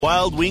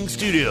Wild Wing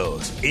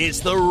Studios, it's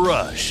The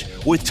Rush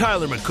with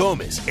Tyler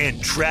McComas and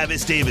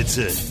Travis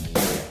Davidson.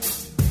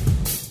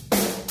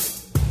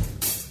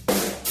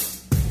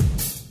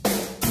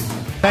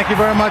 Thank you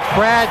very much,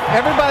 Brad.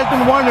 Everybody's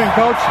been wondering,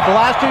 Coach, the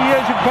last 2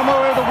 years you've come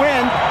over to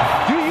win.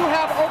 Do you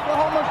have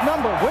Oklahoma's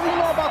number? What do you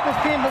know about this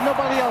team that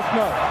nobody else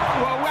knows?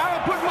 Well, I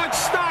don't put much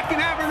stock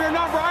in having their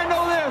number. I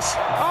know this.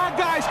 Our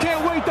guys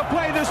can't wait to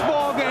play this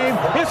ball game.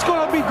 It's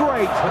going to be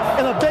great.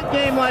 In a big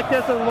game like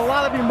this, there's a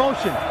lot of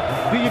emotion.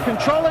 Do you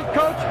control it,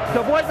 Coach,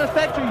 to avoid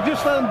mistakes, or you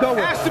just let them go with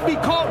it? It has to be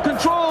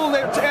controlled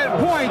at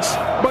points,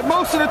 but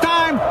most of the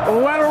time,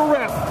 let her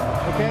rip.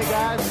 Okay,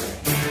 guys?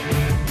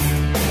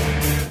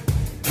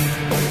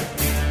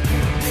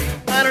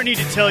 I don't need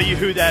to tell you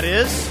who that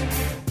is.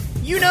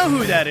 You know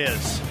who that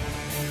is.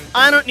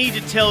 I don't need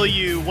to tell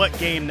you what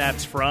game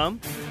that's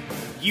from.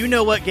 You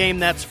know what game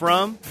that's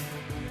from.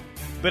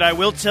 But I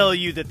will tell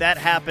you that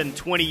happened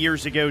 20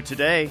 years ago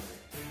today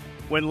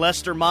when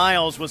Lester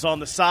Miles was on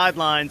the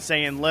sideline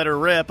saying, let her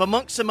rip,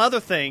 amongst some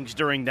other things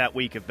during that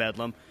week of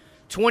Bedlam.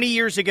 20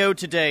 years ago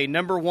today,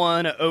 number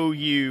 1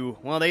 OU,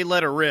 well, they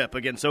let her rip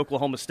against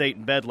Oklahoma State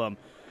in Bedlam.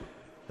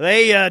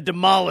 They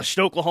demolished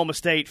Oklahoma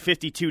State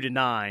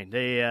 52-9.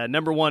 They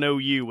number 1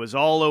 OU was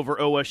all over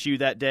OSU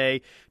that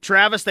day.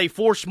 Travis, they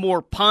forced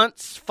more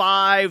punts,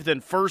 5,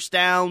 than first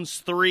downs,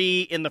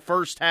 3 in the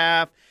first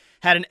half.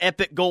 Had an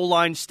epic goal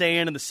line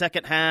stand in the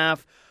second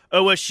half.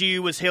 OSU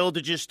was held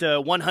to just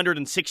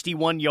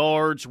 161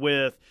 yards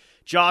with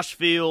Josh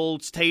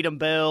Fields, Tatum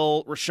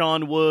Bell,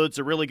 Rashawn Woods,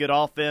 a really good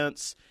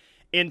offense.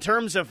 In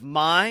terms of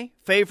my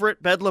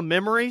favorite Bedlam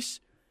memories,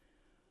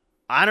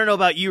 I don't know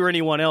about you or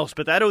anyone else,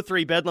 but that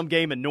 03 Bedlam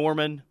game in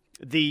Norman,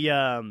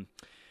 the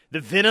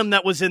venom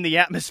that was in the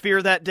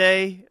atmosphere that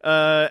day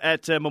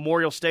at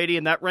Memorial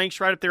Stadium, that ranks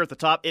right up there at the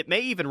top. It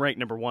may even rank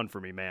number 1 for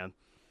me, man.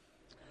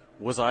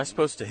 Was I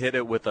supposed to hit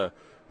it with a,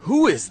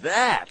 who is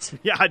that?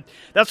 Yeah,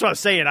 that's what I was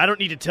saying. I don't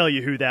need to tell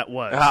you who that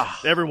was.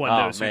 Everyone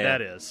knows who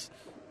that is.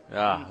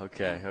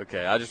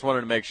 Okay. I just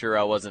wanted to make sure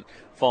I wasn't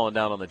falling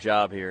down on the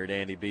job here at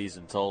Andy B's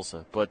in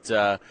Tulsa. But,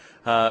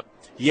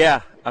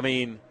 yeah, I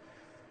mean,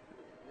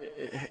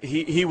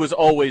 he was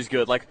always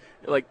good. Like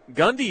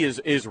Gundy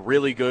is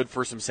really good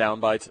for some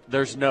sound bites.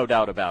 There's no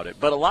doubt about it.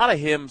 But a lot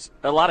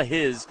of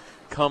his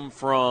come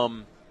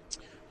from,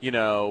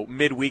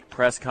 midweek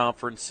press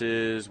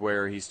conferences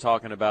where he's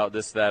talking about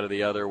this, that, or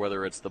the other,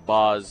 whether it's the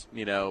Boz,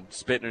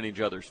 spitting in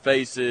each other's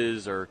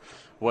faces, or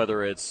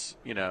whether it's,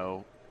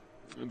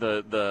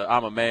 the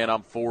I'm a man,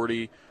 I'm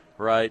 40,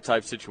 right,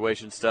 type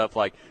situation stuff.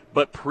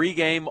 But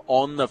pregame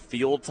on the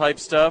field type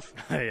stuff,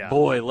 yeah.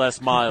 Boy, Les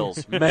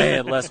Miles.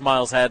 Man, Les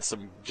Miles had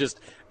some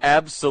just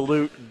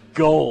absolute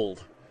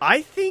gold.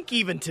 I think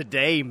even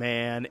today,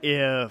 man,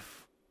 if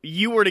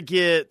you were to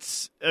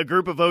get a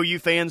group of OU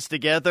fans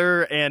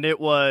together and it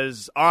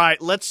was, all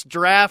right, let's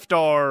draft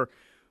our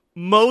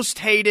most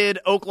hated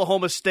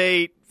Oklahoma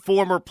State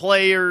former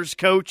players,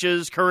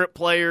 coaches, current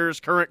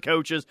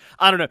coaches.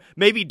 I don't know.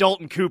 Maybe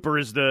Dalton Cooper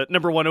is the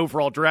number 1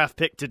 overall draft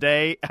pick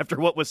today after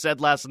what was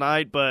said last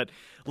night, but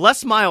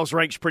Les Miles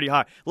ranks pretty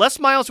high. Les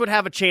Miles would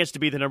have a chance to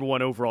be the number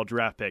 1 overall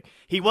draft pick.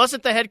 He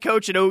wasn't the head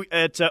coach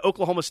at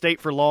Oklahoma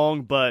State for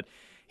long, but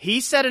he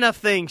said enough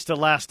things to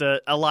last a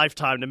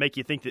lifetime to make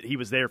you think that he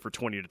was there for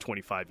 20 to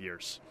 25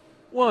 years.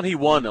 Well, and he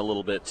won a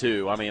little bit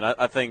too. I mean,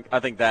 I think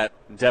that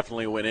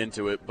definitely went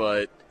into it,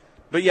 But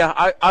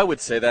yeah, I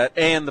would say that,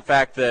 and the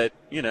fact that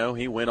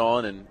he went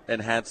on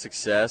and had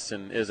success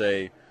and is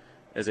a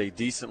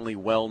decently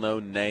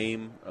well-known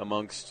name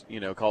amongst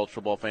college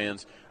football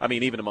fans. I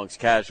mean, even amongst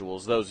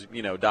casuals, those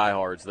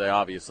diehards, they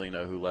obviously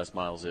know who Les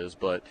Miles is.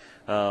 But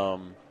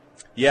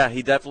yeah,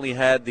 he definitely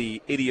had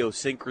the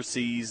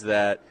idiosyncrasies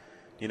that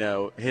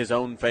his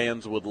own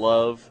fans would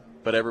love,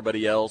 but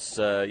everybody else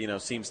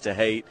seems to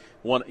hate.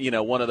 One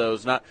of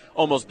those, not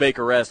almost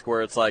Baker-esque,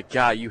 where it's like,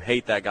 God, you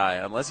hate that guy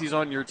unless he's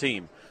on your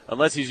team.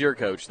 Unless he's your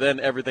coach, then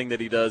everything that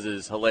he does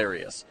is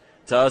hilarious.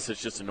 To us,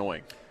 it's just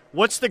annoying.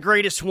 What's the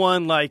greatest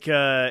one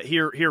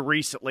here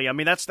recently? I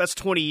mean, that's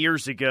 20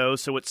 years ago,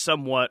 so it's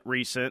somewhat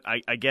recent,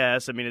 I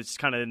guess. I mean, it's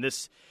kind of in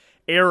this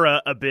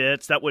era a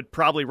bit. So that would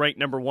probably rank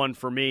number 1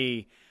 for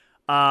me.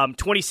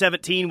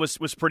 2017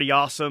 was pretty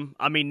awesome.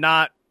 I mean,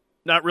 not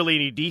really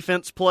any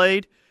defense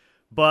played,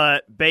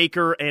 but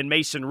Baker and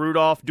Mason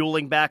Rudolph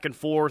dueling back and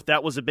forth.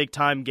 That was a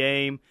big-time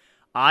game.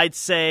 I'd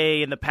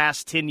say in the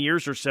past 10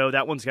 years or so,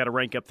 that one's got to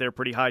rank up there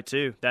pretty high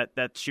too, that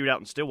shootout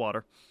in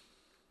Stillwater.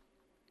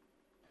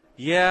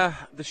 Yeah,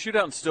 the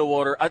shootout in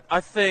Stillwater,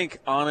 I think,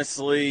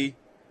 honestly,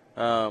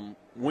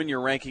 when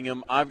you're ranking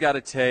them, I've got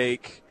to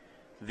take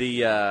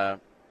the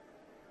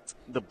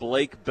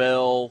Blake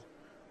Bell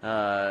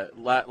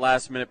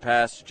last-minute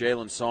pass to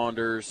Jalen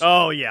Saunders.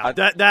 Oh,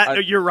 yeah,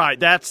 you're right.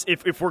 That's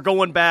if we're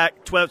going back,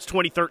 it's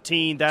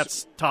 2013,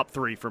 that's top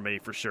 3 for me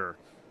for sure.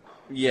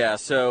 Yeah,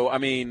 so, I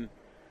mean,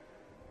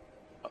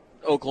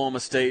 Oklahoma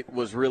State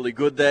was really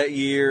good that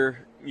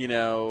year.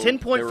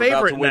 10-point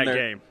favorite in that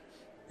game.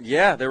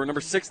 Yeah, they were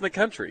number 6 in the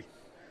country.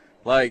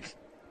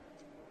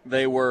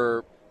 They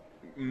were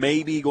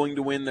maybe going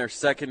to win their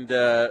second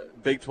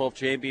Big 12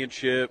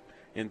 championship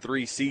in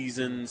 3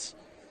 seasons.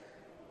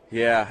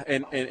 Yeah,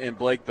 and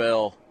Blake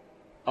Bell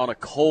on a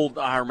cold.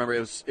 I remember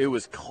it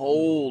was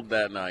cold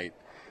that night,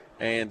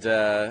 and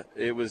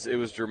it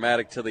was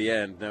dramatic to the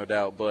end, no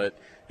doubt. But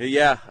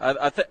yeah,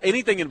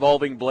 anything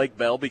involving Blake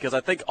Bell, because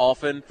I think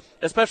often,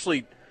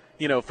 especially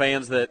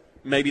fans that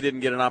maybe didn't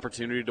get an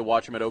opportunity to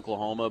watch him at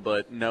Oklahoma,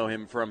 but know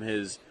him from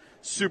his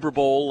Super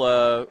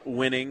Bowl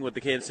winning with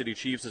the Kansas City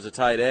Chiefs as a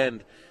tight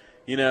end.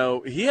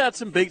 He had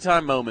some big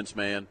time moments,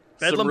 man.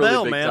 Bedlam some really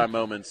Bell, big man. time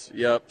moments.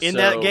 Yep. In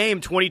that game,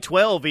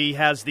 2012, he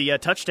has the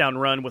touchdown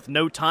run with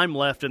no time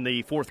left in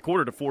the fourth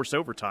quarter to force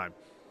overtime.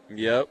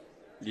 Yep.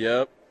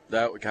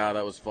 That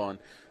was fun.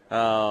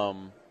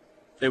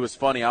 It was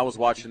funny. I was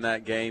watching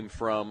that game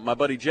from my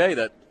buddy Jay.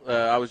 That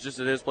I was just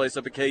at his place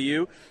up at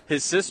KU.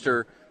 His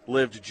sister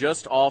lived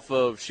just off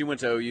of. She went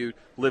to OU.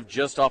 Lived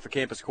just off of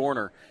Campus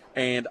Corner,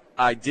 and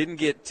I didn't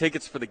get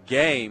tickets for the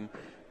game.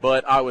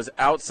 But I was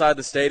outside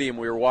the stadium.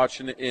 We were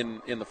watching it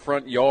in the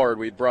front yard.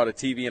 We'd brought a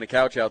TV and a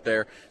couch out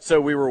there. So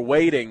we were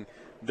waiting.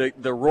 The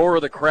roar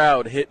of the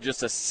crowd hit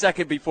just a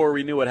second before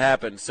we knew what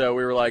happened. So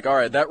we were like, all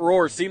right, that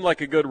roar seemed like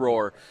a good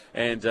roar.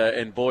 And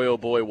boy, oh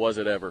boy, was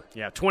it ever.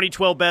 Yeah,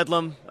 2012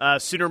 Bedlam,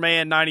 Sooner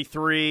Man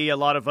 93, a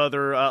lot of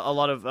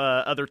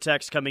other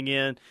texts coming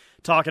in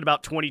talking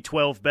about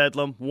 2012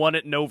 Bedlam. Won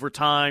it in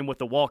overtime with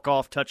the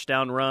walk-off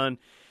touchdown run.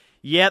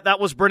 Yeah, that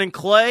was Brennan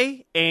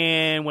Clay,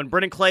 and when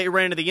Brennan Clay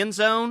ran into the end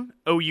zone,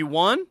 OU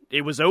won.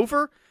 It was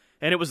over,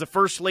 and it was the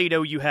first lead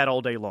OU had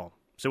all day long.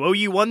 So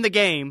OU won the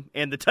game,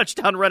 and the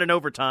touchdown run in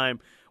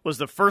overtime was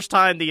the first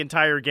time the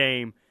entire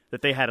game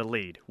that they had a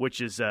lead, which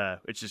is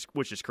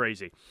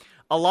crazy.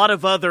 A lot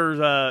of other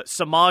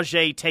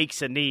Samaje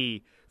takes a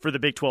knee for the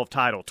Big 12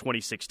 title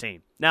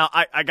 2016. Now,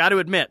 I got to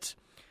admit,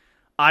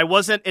 I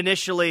wasn't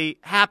initially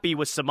happy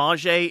with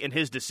Samaje and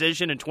his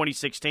decision in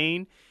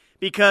 2016.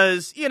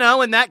 Because,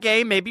 in that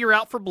game, maybe you're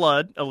out for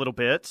blood a little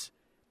bit.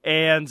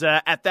 And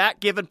at that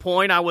given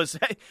point, I was,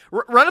 hey,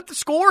 run up the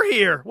score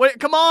here. Wait,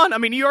 come on. I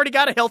mean, you already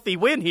got a healthy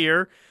win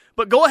here.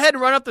 But go ahead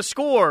and run up the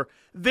score.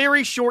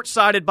 Very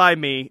short-sighted by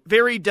me.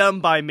 Very dumb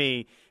by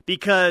me.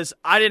 Because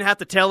I didn't have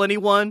to tell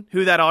anyone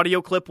who that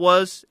audio clip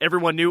was.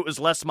 Everyone knew it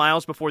was Les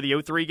Miles before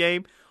the 03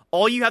 game.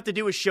 All you have to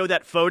do is show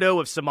that photo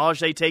of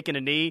Samaje taking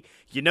a knee.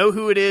 You know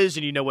who it is,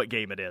 and you know what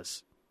game it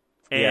is.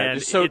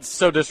 And it's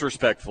so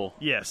disrespectful.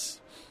 Yes.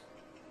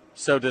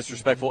 So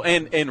disrespectful,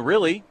 and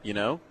really,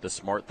 the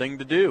smart thing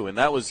to do. And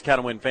that was kind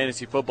of when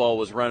fantasy football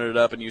was running it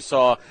up, and you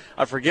saw,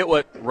 I forget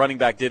what running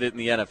back did it in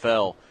the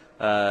NFL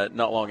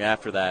not long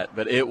after that,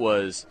 but it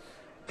was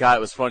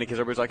funny because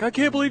everybody's like, I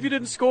can't believe you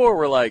didn't score.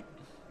 We're like,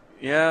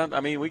 yeah,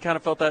 I mean, we kind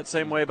of felt that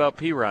same way about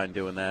P. Ryan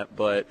doing that.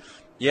 But,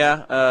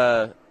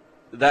 yeah,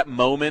 that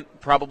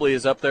moment probably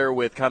is up there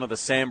with kind of the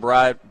Sam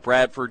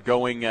Bradford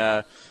going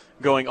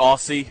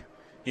Aussie,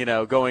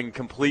 going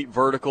complete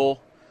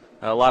vertical.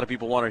 A lot of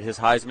people wanted his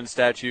Heisman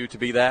statue to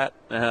be that,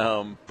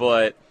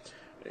 but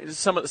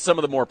some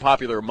of the more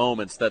popular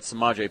moments, that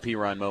Samaje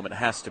Perine moment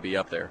has to be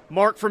up there.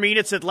 Mark from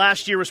Enid said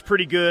last year was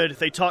pretty good.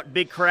 They talked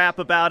big crap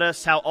about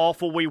us, how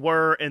awful we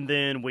were, and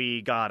then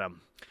we got them.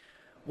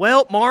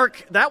 Well,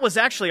 Mark, that was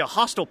actually a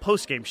hostile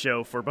postgame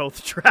show for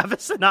both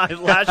Travis and I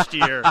last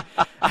year.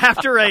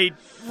 After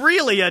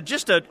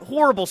just a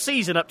horrible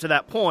season up to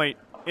that point,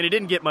 and it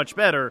didn't get much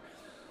better.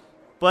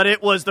 But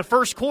it was the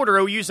first quarter,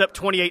 OU's up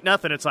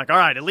 28-0. It's like, all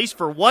right, at least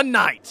for one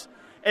night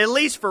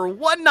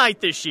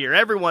this year,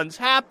 everyone's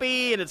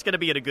happy, and it's going to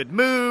be in a good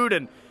mood,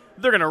 and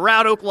they're going to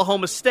rout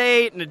Oklahoma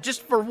State, and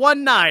just for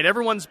one night,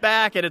 everyone's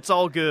back, and it's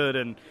all good.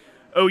 And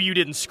OU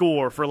didn't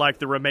score for like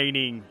the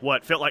remaining,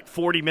 felt like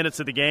 40 minutes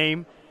of the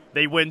game.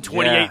 They win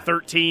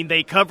 28-13.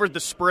 They covered the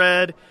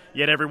spread,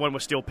 yet everyone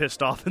was still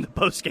pissed off in the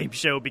postgame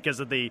show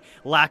because of the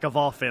lack of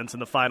offense in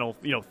the final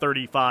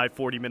 35,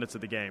 40 minutes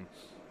of the game.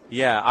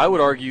 Yeah, I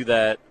would argue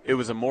that it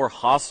was a more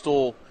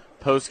hostile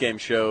postgame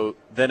show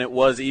than it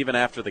was even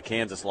after the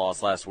Kansas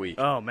loss last week.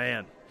 Oh,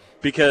 man.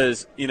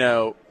 Because,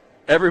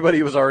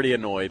 everybody was already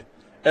annoyed.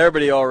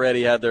 Everybody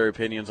already had their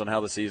opinions on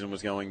how the season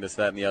was going, this,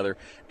 that, and the other.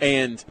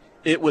 And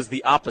it was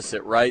the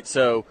opposite, right?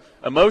 So,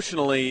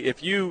 emotionally,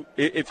 if you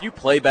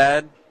play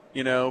bad,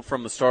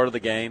 from the start of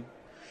the game,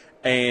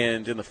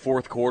 and in the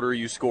fourth quarter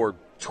you scored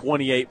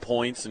 28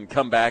 points and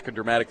come back in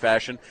dramatic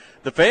fashion,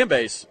 the fan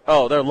base,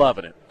 they're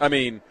loving it. I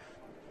mean,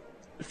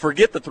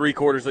 forget the 3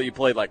 quarters that you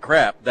played like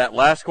crap. That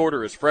last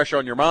quarter is fresh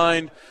on your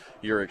mind.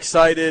 You're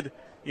excited,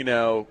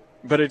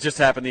 but it just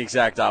happened the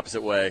exact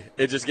opposite way.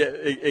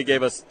 It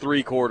gave us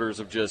 3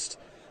 quarters of just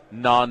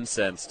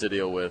nonsense to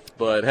deal with.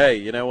 But, hey,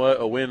 you know what?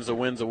 A win's a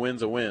win's a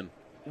win's a win.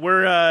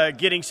 We're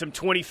getting some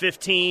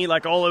 2015.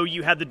 Like, all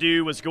OU had to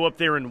do was go up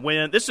there and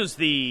win. This was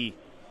the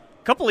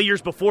couple of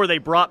years before they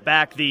brought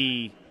back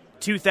the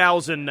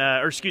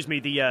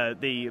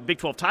the Big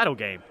 12 title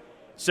game.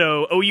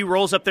 So OU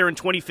rolls up there in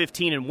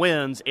 2015 and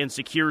wins and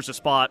secures a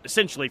spot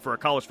essentially for a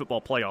college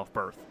football playoff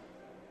berth.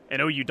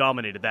 And OU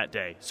dominated that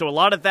day. So a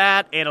lot of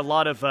that and a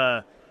lot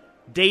of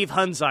Dave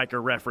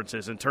Hunziker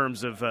references in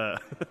terms of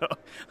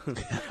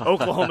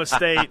Oklahoma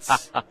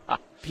State's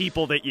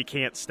people that you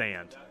can't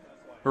stand.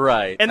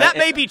 Right. And that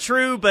may be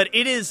true, but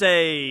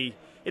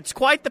it's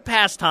quite the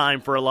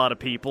pastime for a lot of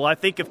people. I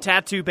think of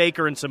Tattoo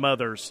Baker and some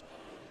others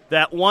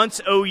that once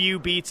OU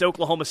beats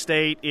Oklahoma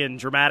State in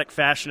dramatic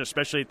fashion,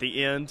 especially at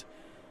the end,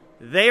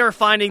 they are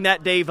finding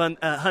that Dave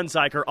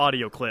Hunziker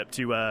audio clip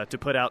to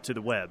put out to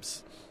the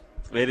webs.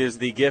 It is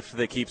the gift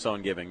that keeps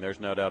on giving. There's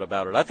no doubt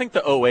about it. I think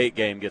the 08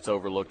 game gets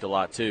overlooked a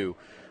lot too.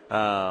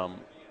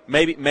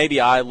 Maybe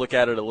I look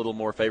at it a little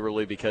more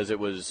favorably because it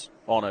was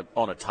on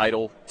a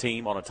title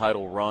team, on a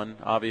title run,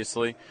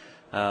 obviously.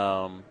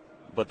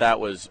 But that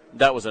was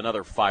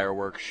another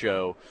fireworks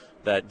show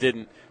that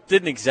didn't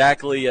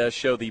exactly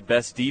show the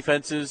best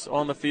defenses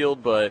on the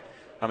field, but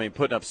I mean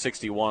putting up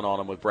 61 on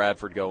them with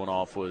Bradford going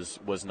off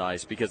was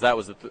nice because that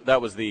was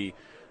the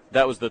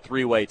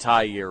three-way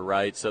tie year,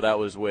 right? So that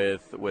was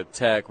with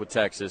Tech, with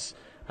Texas,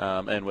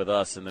 and with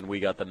us, and then we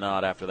got the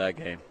nod after that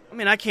game. I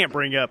mean, I can't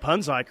bring up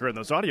Hunziker in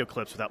those audio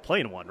clips without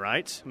playing one,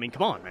 right? I mean,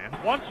 come on, man.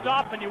 One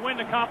stop and you win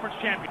the conference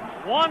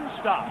championship. One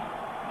stop.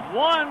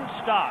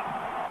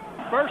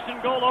 First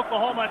and goal,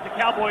 Oklahoma at the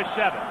Cowboys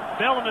 7.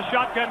 Bell in the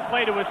shotgun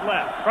play to his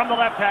left. From the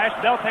left hash,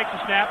 Bell takes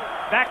a snap.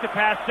 Back to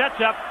pass, sets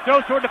up,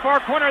 throws toward the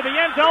far corner of the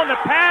end zone. The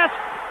pass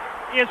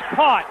is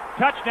caught.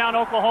 Touchdown,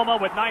 Oklahoma,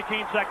 with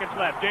 19 seconds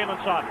left.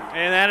 Jalen Saunders.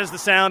 And that is the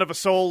sound of a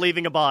soul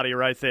leaving a body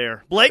right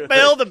there. Blake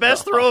Bell, the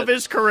best throw of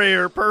his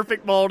career.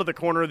 Perfect ball to the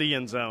corner of the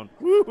end zone.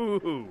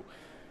 Woo-hoo-hoo.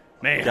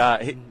 Man.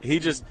 God, he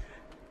just –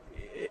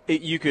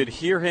 you could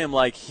hear him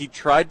like he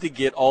tried to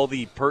get all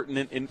the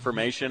pertinent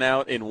information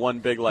out in one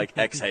big, like,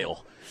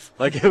 exhale.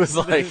 Like, it was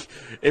like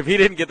if he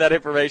didn't get that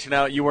information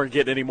out, you weren't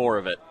getting any more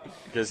of it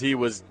because he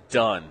was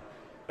done.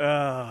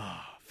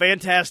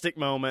 Fantastic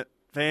moment.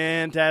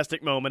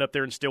 Fantastic moment up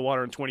there in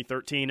Stillwater in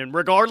 2013. And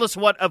regardless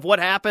of what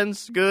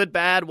happens, good,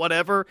 bad,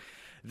 whatever,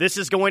 this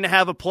is going to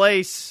have a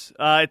place,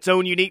 its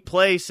own unique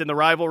place in the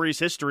rivalry's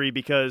history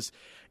because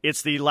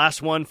it's the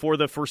last one for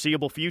the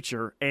foreseeable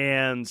future.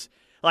 And,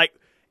 like,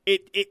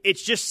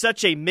 it's just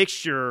such a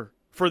mixture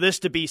for this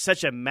to be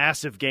such a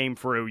massive game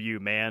for OU,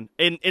 man.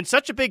 And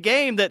such a big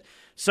game that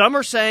some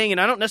are saying, and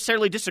I don't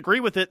necessarily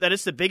disagree with it, that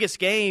it's the biggest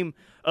game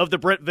of the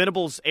Brent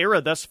Venables era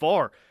thus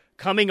far.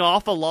 Coming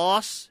off a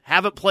loss,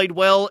 haven't played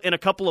well in a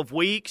couple of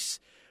weeks,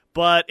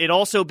 but it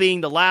also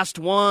being the last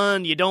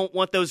one, you don't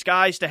want those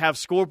guys to have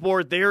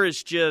scoreboard. There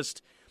is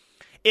just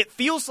 – it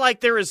feels like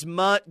there's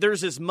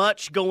as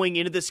much going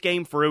into this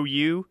game for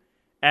OU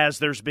as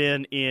there's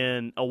been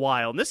in a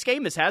while. And this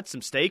game has had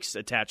some stakes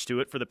attached to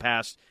it for the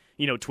past,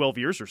 12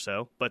 years or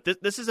so. But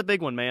this is a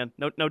big one, man,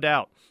 no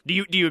doubt. Do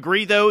you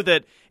agree, though,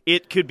 that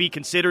it could be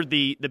considered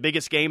the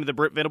biggest game of the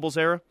Brent Venables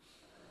era?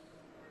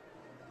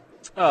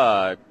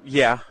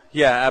 Yeah,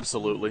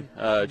 absolutely.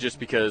 Just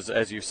because,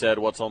 as you said,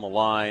 what's on the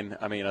line,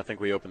 I mean, I think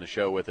we opened the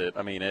show with it.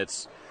 I mean,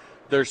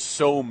 there's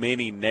so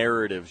many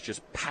narratives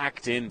just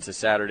packed into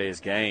Saturday's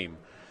game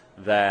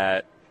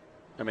that,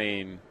 I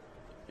mean,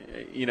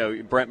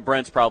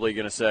 Brent's probably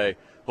going to say,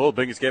 well, the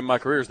biggest game of my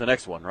career is the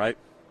next one, right?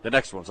 The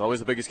next one's always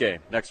the biggest game,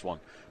 next one.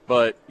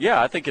 But,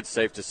 yeah, I think it's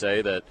safe to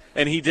say that,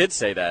 and he did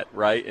say that,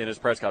 right, in his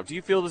press conference. Do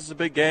you feel this is a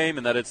big game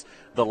and that it's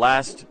the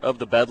last of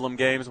the Bedlam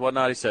games and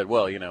whatnot? He said,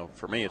 well,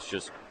 for me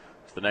it's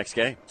the next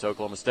game. It's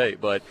Oklahoma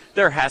State. But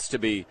there has to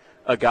be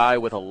a guy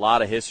with a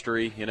lot of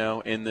history,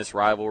 in this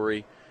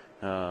rivalry.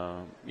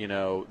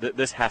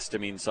 This has to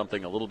mean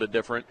something a little bit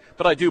different.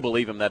 But I do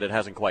believe him that it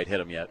hasn't quite hit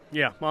him yet.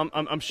 Yeah,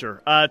 I'm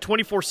sure.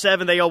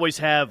 24/7, they always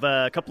have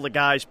a couple of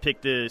guys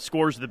pick the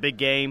scores of the big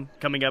game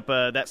coming up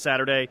that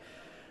Saturday.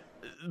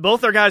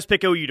 Both our guys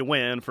pick OU to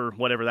win for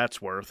whatever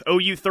that's worth.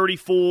 OU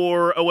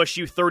 34,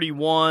 OSU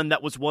 31.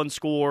 That was one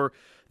score.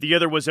 The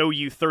other was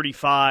OU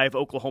 35,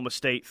 Oklahoma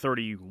State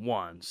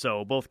 31.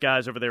 So both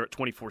guys over there at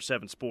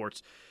 24/7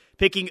 Sports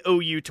picking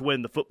OU to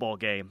win the football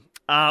game.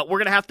 We're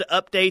going to have to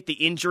update the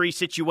injury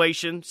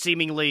situation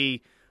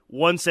seemingly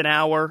once an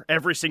hour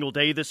every single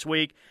day this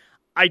week.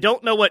 I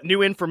don't know what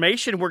new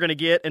information we're going to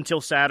get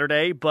until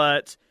Saturday,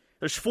 but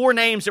there's 4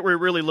 names that we're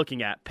really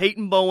looking at.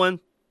 Peyton Bowen,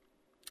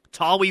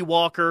 Tawi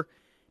Walker,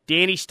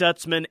 Danny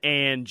Stutzman,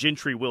 and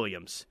Gentry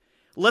Williams.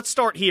 Let's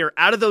start here.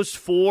 Out of those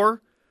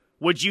 4,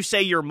 would you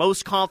say you're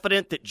most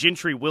confident that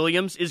Gentry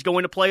Williams is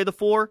going to play the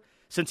 4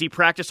 since he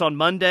practiced on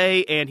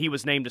Monday and he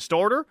was named a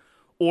starter?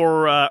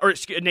 Or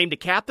named a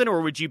captain,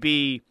 or would you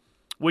be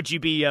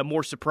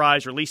more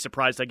surprised or least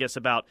surprised, I guess,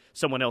 about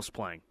someone else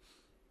playing?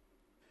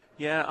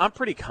 Yeah, I'm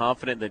pretty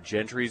confident that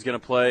Gentry's going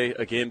to play,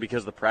 again,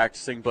 because of the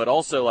practicing. But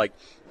also,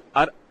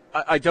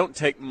 I don't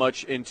take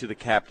much into the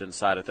captain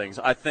side of things.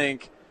 I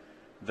think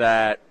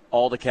that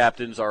all the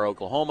captains are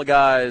Oklahoma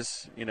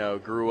guys,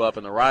 grew up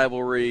in the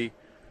rivalry.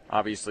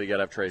 Obviously, you got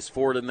to have Trace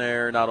Ford in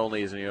there. Not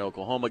only is he an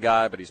Oklahoma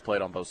guy, but he's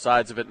played on both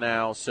sides of it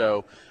now.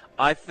 So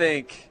I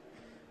think –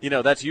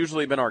 that's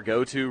usually been our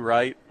go-to,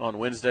 right, on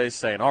Wednesdays,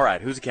 saying, all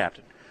right, who's a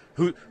captain?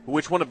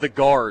 Which one of the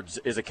guards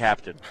is a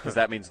captain? Because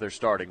that means they're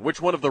starting.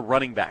 Which one of the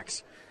running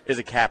backs is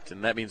a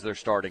captain? That means they're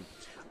starting.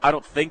 I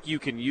don't think you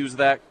can use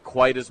that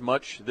quite as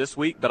much this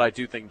week, but I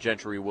do think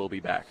Gentry will be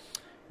back.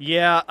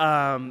 Yeah,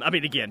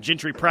 again,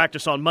 Gentry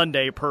practiced on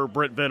Monday per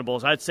Brent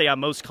Venables. I'd say I'm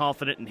most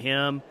confident in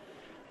him.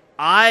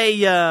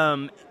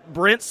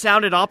 Brent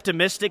sounded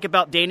optimistic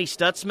about Danny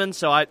Stutzman,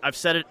 so I've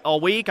said it all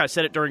week. I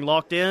said it during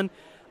Locked In.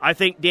 I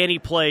think Danny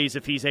plays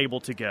if he's able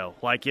to go.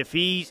 Like, if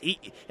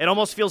it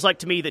almost feels like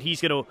to me that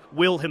he's going to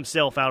will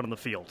himself out on the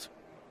field.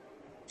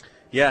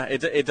 Yeah,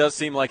 it does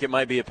seem like it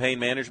might be a pain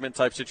management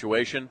type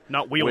situation.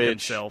 Not will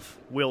himself,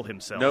 will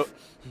himself.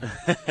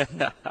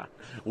 No,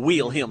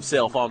 wheel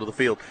himself onto the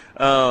field.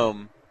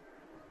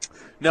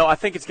 No, I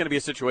think it's going to be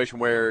a situation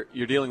where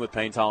you're dealing with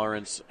pain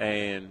tolerance,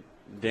 and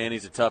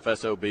Danny's a tough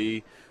SOB.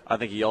 I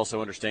think he also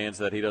understands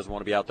that he doesn't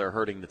want to be out there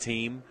hurting the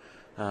team.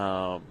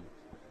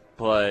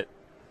 But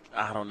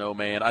I don't know,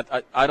 man.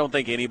 I don't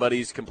think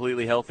anybody's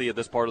completely healthy at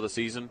this part of the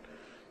season.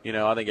 You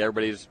know, I think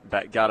everybody's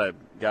got a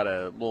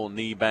little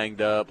knee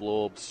banged up, a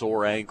little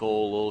sore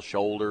ankle, a little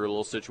shoulder, a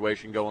little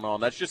situation going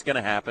on. That's just going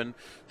to happen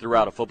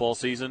throughout a football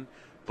season.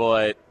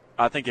 But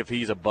I think if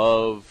he's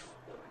above,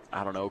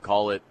 I don't know,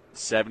 call it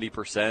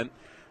 70%,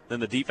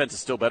 then the defense is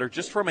still better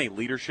just from a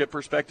leadership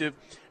perspective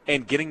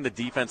and getting the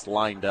defense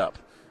lined up.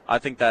 I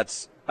think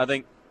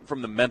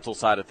from the mental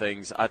side of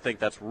things, I think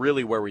that's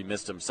really where we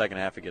missed him second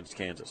half against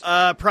Kansas.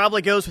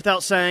 Probably goes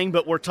without saying,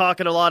 but we're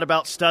talking a lot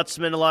about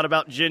Stutzman, a lot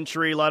about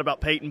Gentry, a lot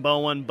about Peyton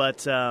Bowen.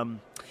 But,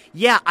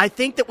 yeah, I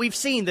think that we've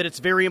seen that it's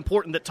very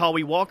important that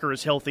Tawi Walker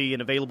is healthy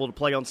and available to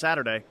play on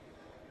Saturday.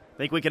 I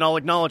think we can all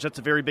acknowledge that's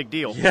a very big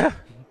deal.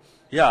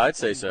 Yeah, I'd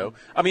say so.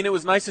 I mean, it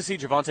was nice to see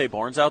Javonte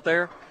Barnes out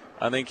there.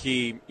 I think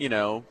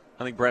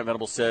I think Brent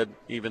Venables said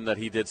even that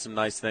he did some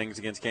nice things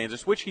against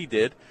Kansas, which he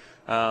did.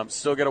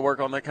 Still got to work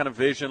on that kind of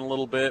vision a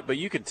little bit, but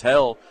you can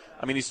tell,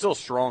 I mean, he's still a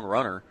strong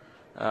runner.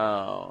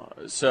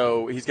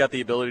 So he's got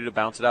the ability to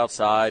bounce it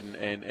outside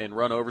and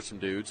run over some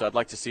dudes. I'd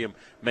like to see him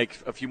make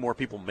a few more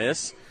people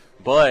miss.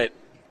 But,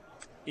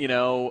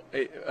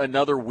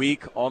 another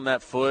week on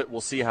that foot,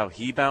 we'll see how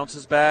he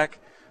bounces back.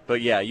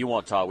 But, yeah, you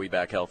want Tawi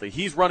back healthy.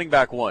 He's running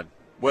back one,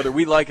 whether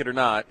we like it or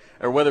not,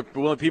 or whether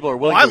people are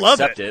willing to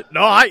accept it.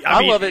 No, I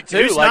mean, love it,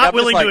 too. Who's not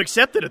willing to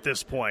accept it at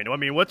this point? I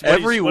mean,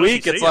 every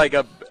week it's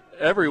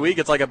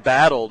like a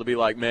battle to be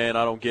like, man,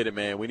 I don't get it,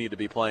 man. We need to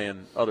be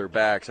playing other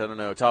backs. I don't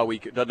know. Tawi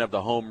doesn't have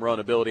the home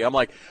run ability. I'm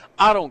like,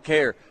 I don't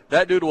care.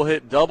 That dude will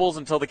hit doubles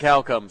until the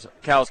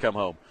cows come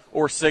home,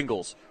 or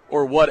singles,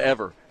 or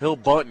whatever. He'll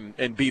bunt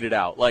and beat it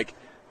out. Like,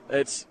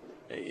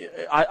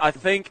 I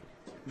think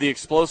the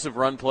explosive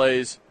run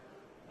plays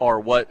are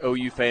what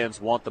OU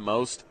fans want the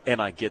most, and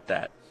I get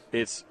that.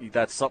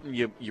 That's something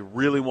you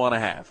really want to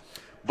have.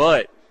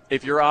 But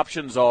if your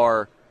options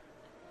are,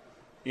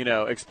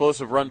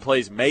 explosive run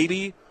plays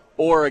maybe,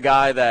 or a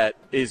guy that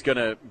is going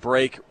to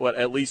break,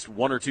 at least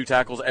one or two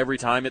tackles every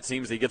time it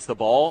seems he gets the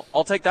ball,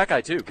 I'll take that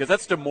guy too, because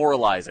that's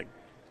demoralizing.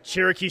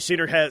 Cherokee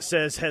Sooner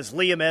says, has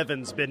Liam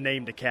Evans been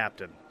named a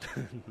captain?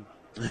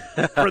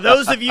 For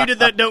those of you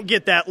that don't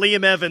get that,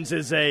 Liam Evans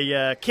is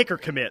a kicker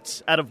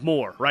commits out of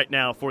Moore right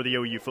now for the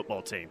OU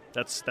football team.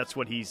 That's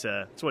what he's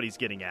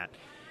getting at.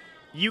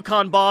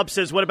 Yukon Bob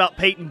says, what about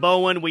Peyton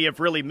Bowen? We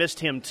have really missed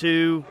him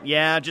too.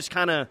 Yeah, just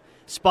kind of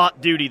spot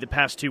duty the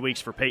past 2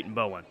 weeks for Peyton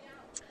Bowen.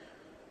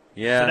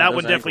 Yeah, so that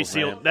one definitely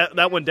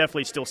that one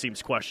definitely still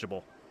seems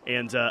questionable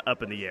and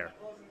up in the air.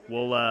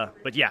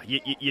 But yeah,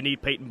 you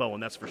need Peyton Bowen,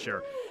 that's for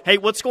sure. Hey,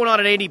 what's going on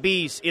at Andy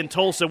B's in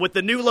Tulsa with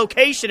the new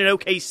location in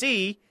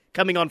OKC?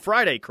 Coming on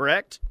Friday,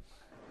 correct?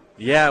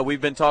 Yeah, we've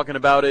been talking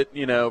about it,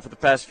 for the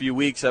past few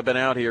weeks. I've been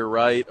out here,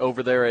 right,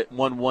 over there at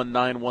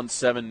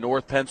 11917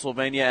 North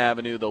Pennsylvania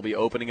Avenue. They'll be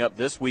opening up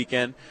this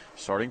weekend,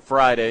 starting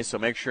Friday, so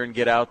make sure and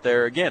get out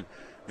there. Again,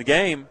 the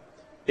game,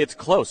 it's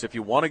close. If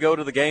you want to go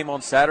to the game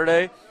on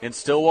Saturday in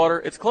Stillwater,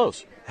 it's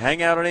close.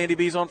 Hang out at Andy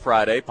B's on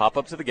Friday, pop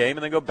up to the game,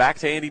 and then go back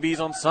to Andy B's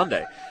on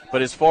Sunday.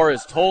 But as far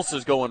as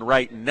Tulsa's going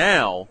right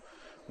now,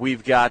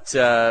 We've got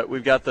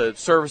the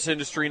service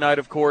industry night,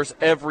 of course,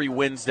 every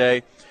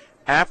Wednesday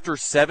after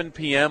 7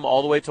 p.m.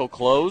 all the way till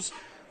close.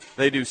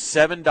 They do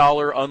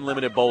 $7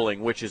 unlimited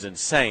bowling, which is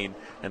insane,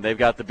 and they've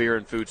got the beer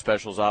and food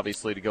specials,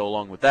 obviously, to go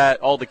along with that.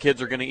 All the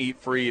kids are going to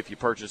eat free if you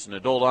purchase an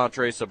adult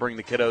entree, so bring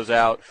the kiddos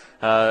out.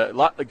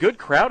 A good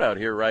crowd out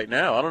here right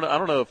now. I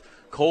don't know if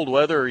cold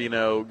weather,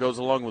 goes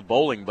along with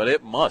bowling, but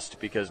it must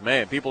because,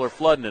 man, people are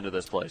flooding into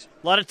this place.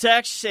 A lot of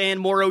texts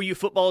and more OU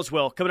football as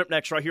well. Coming up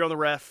next right here on The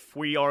Ref,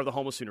 we are the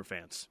home of Sooner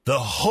fans. The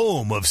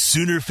home of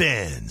Sooner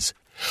fans.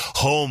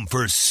 Home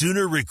for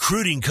Sooner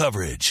recruiting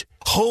coverage.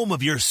 Home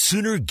of your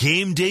Sooner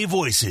game day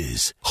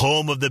voices.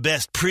 Home of the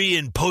best pre-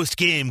 and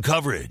post-game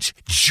coverage.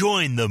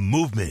 Join the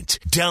movement.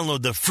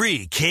 Download the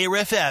free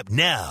KRF app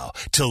now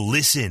to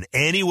listen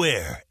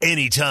anywhere,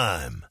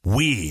 anytime.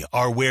 We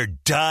are where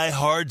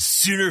die-hard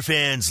Sooner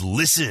fans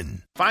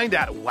listen. Find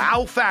that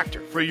wow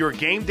factor for your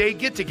game day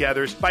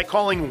get-togethers by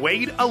calling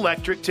Wade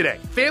Electric today.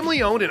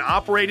 Family owned and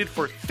operated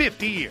for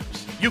 50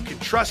 years. You can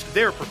trust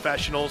their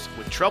professionals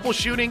with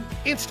troubleshooting,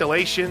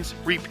 installations,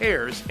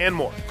 repairs, and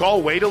more.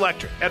 Call Wade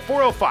Electric at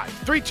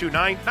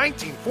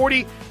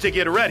 405-329-1940 to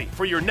get ready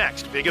for your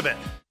next big event.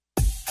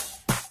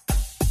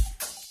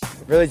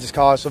 really just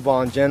college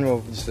football in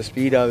general, just the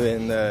speed of it,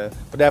 and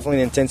but definitely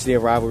the intensity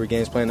of rivalry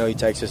games, playing OU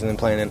Texas and then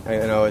playing in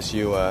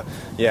OSU.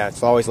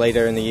 It's always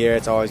later in the year.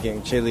 It's always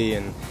getting chilly,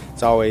 and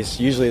it's always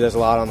usually there's a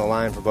lot on the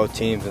line for both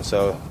teams, and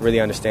so really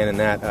understanding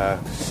that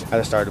as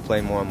I started to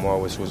play more and more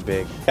was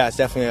big. Yeah, it's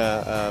definitely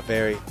a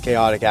very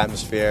chaotic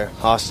atmosphere,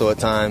 hostile at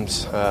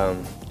times.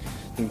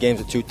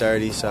 Games at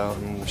 2:30, so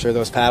I'm sure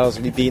those paddles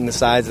will be beating the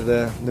sides of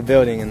the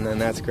building,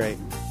 and that's great.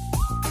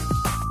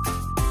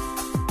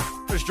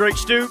 There's Drake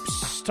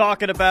Stoops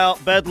talking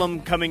about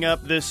Bedlam coming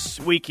up this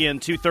weekend,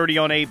 2:30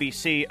 on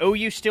ABC.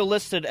 OU still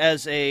listed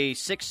as a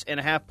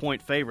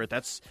 6.5-point favorite.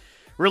 That's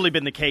really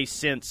been the case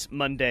since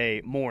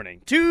Monday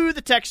morning. To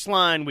the text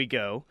line we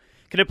go.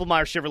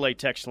 Knippelmeyer Chevrolet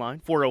text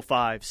line,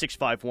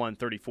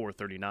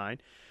 405-651-3439.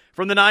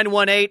 From the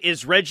 918,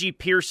 is Reggie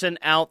Pearson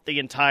out the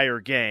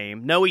entire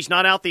game? No, he's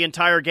not out the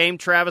entire game,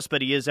 Travis,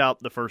 but he is out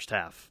the first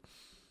half.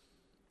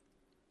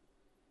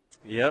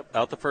 Yep,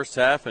 out the first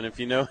half. And if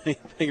you know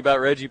anything about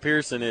Reggie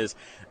Pearson, is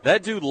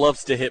that dude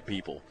loves to hit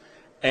people.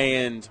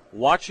 And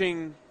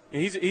watching,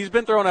 he's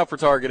been thrown out for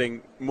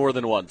targeting more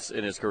than once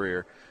in his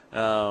career.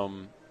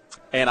 And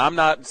I'm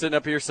not sitting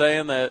up here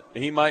saying that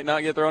he might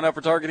not get thrown out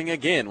for targeting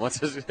again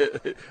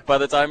by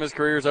the time his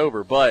career is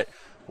over. But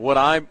what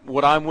I'm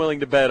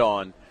willing to bet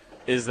on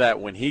is that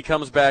when he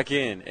comes back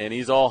in and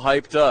he's all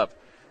hyped up,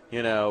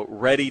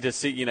 ready to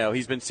see,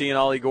 he's been seeing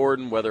Ollie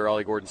Gordon, whether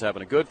Ollie Gordon's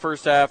having a good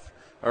first half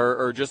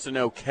or just an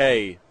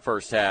okay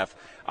first half.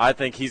 I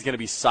think he's going to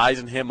be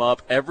sizing him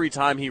up every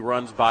time he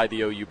runs by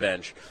the OU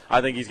bench.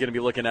 I think he's going to be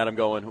looking at him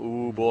going,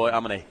 ooh, boy,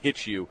 I'm going to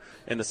hit you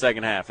in the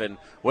second half. And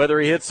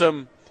whether he hits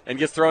him and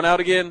gets thrown out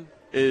again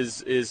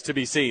is to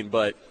be seen,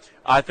 but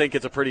I think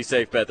it's a pretty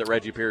safe bet that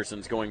Reggie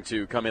Pearson's going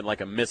to come in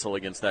like a missile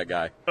against that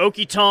guy.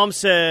 Okie Tom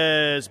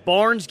says,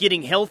 Barnes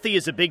getting healthy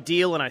is a big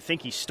deal, and I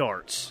think he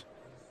starts.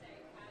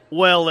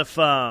 Well, if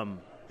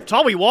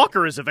Tawee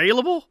Walker is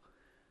available,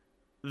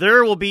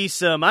 there will be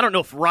some, I don't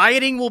know if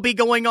rioting will be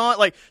going on.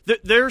 Like,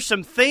 there are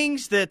some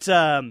things that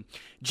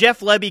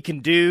Jeff Lebby can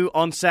do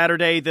on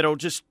Saturday that'll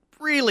just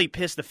really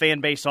piss the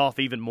fan base off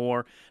even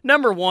more.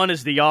 Number one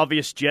is the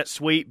obvious jet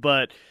sweep,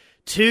 but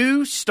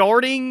two,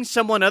 starting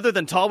someone other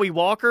than Tawee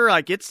Walker,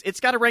 like it's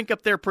got to rank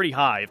up there pretty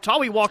high. If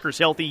Tawee Walker's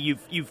healthy,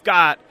 you've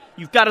got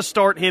to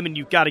start him, and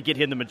you've got to get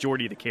him the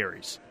majority of the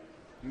carries.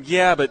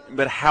 Yeah,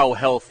 but how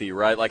healthy,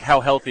 right? Like,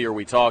 how healthy are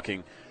we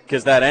talking?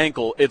 Because that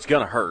ankle, it's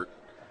going to hurt.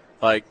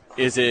 Like,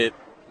 is it,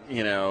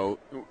 do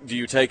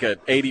you take a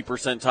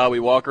 80% Tawee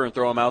Walker and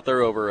throw him out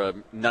there over a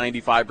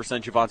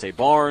 95% Javonte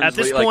Barnes? At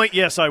this point,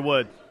 yes, I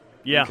would.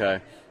 Yeah. Okay.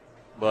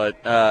 But,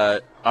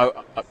 I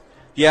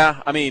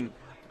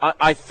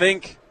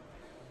think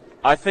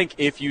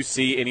if you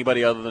see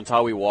anybody other than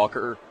Tawee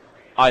Walker,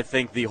 I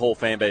think the whole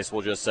fan base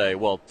will just say,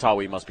 well,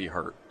 Tawee must be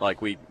hurt.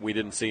 Like, we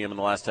didn't see him in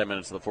the last 10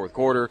 minutes of the fourth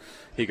quarter.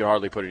 He could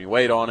hardly put any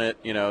weight on it,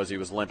 as he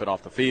was limping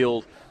off the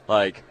field.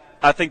 Like,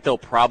 I think they'll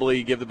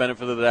probably give the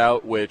benefit of the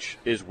doubt, which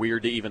is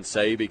weird to even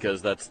say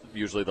because that's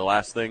usually the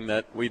last thing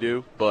that we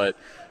do. But,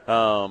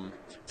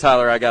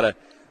 Tyler, I gotta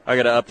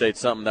update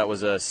something that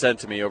was sent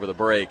to me over the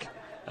break.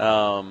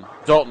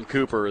 Dalton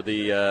Cooper,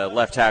 the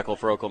left tackle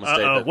for Oklahoma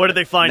State. What did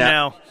they find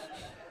now?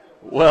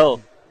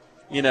 Well,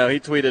 he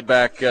tweeted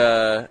back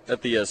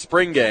at the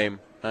spring game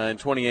in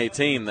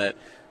 2018 that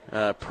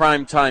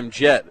primetime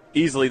Jet,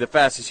 easily the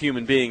fastest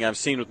human being I've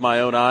seen with my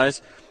own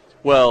eyes.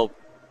 Well,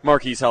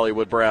 Marquise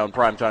Hollywood Brown,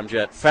 primetime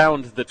Jet,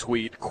 found the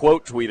tweet,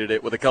 quote tweeted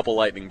it with a couple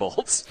lightning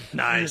bolts.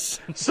 Nice.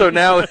 So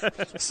now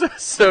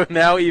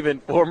even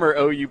former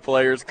OU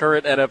players,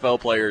 current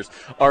NFL players,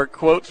 are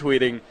quote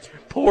tweeting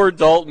poor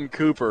Dalton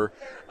Cooper.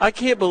 I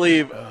can't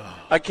believe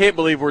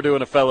we're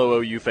doing a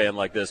fellow OU fan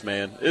like this,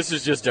 man. This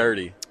is just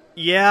dirty.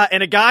 Yeah,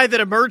 and a guy that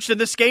emerged in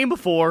this game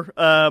before,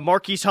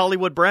 Marquise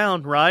Hollywood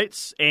Brown,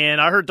 writes, and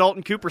I heard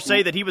Dalton Cooper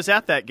say that he was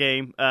at that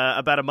game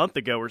about a month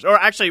ago, or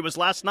actually it was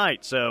last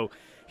night, so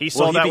he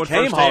saw that one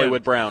firsthand. He became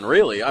Hollywood Brown,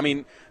 really. I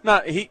mean,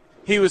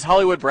 he was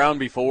Hollywood Brown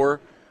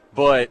before,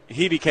 but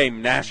he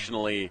became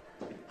nationally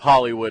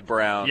Hollywood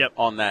Brown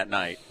on that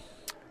night.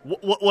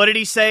 What did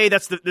he say?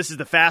 This is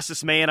the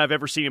fastest man I've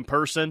ever seen in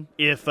person.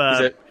 If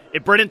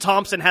Brennan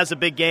Thompson has a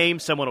big game,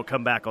 someone will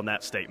come back on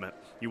that statement.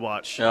 You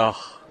watch. Hey,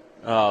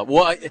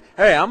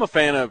 I'm a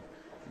fan of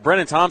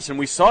Brennan Thompson.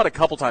 We saw it a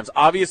couple times.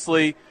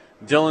 Obviously,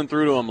 Dylan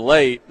threw to him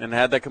late and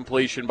had that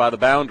completion by the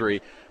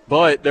boundary.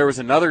 But there was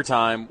another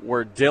time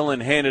where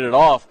Dylan handed it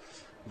off,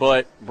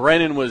 but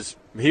Brennan was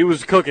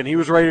cooking. He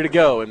was ready to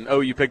go, and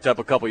OU picked up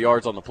a couple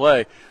yards on the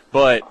play.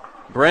 But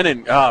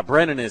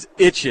Brennan is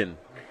itching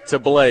to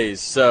blaze.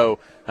 So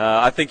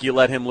I think you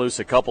let him loose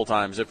a couple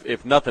times,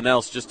 if nothing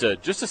else, just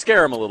to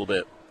scare him a little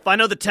bit. If I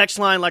know the text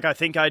line like I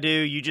think I do,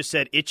 you just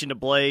said itching to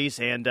blaze,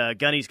 and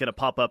Gunny's going to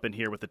pop up in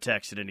here with the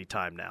text at any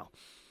time now.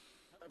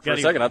 For a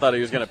second, I thought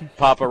he was going to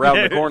pop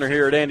around the corner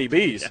here at Andy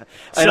B's. Yeah.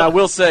 And I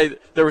will say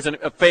there was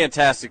a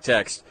fantastic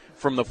text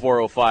from the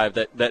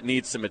 405 that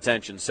needs some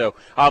attention. So,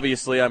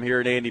 obviously, I'm here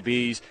at Andy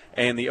B's,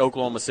 and the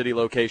Oklahoma City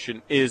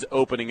location is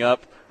opening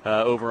up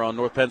over on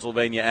North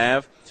Pennsylvania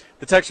Ave.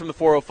 The text from the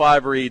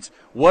 405 reads,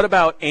 what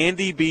about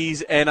Andy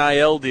B's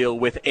NIL deal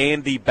with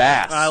Andy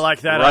Bass? I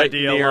like that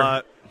idea a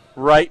lot.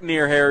 Right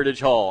near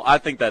Heritage Hall. I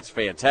think that's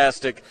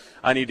fantastic.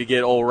 I need to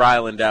get old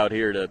Ryland out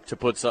here to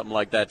put something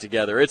like that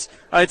together. It's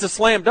a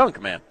slam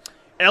dunk, man.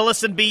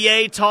 Ellison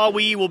B.A.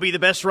 Tawi will be the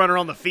best runner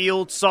on the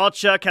field.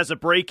 Sawchuk has a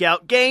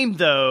breakout game,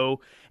 though,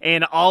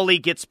 and Ollie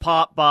gets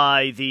popped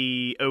by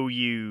the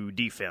OU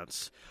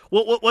defense.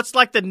 What's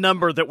like the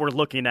number that we're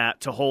looking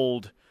at to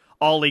hold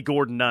Ollie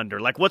Gordon under?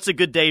 Like, what's a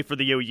good day for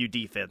the OU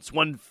defense?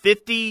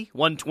 150,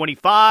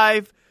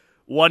 125,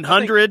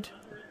 100?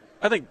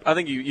 I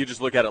think you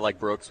just look at it like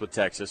Brooks with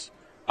Texas.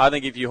 I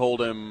think if you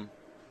hold him,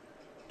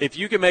 if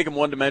you can make him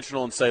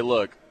one-dimensional and say,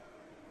 look,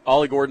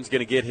 Ollie Gordon's going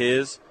to get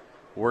his,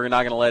 we're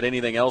not going to let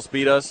anything else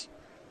beat us.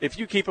 If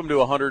you keep him to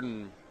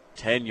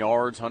 110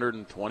 yards,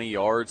 120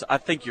 yards, I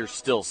think you're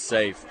still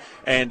safe.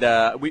 And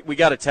we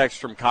got a text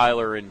from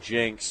Kyler and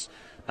Jinx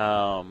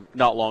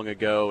not long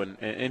ago,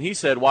 and he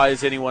said, why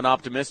is anyone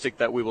optimistic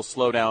that we will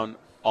slow down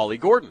Ollie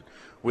Gordon?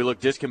 We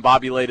look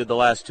discombobulated the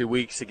last 2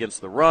 weeks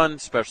against the run,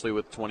 especially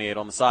with 28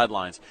 on the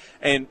sidelines.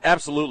 And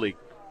absolutely,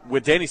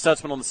 with Danny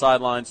Stutzman on the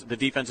sidelines, the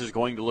defense is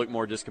going to look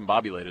more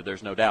discombobulated,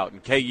 there's no doubt.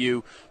 And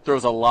KU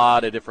throws a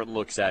lot of different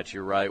looks at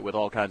you, right, with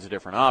all kinds of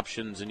different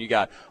options. And you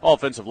got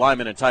offensive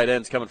linemen and tight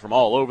ends coming from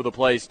all over the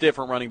place,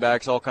 different running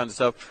backs, all kinds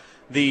of stuff.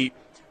 The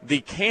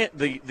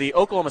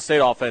Oklahoma State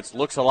offense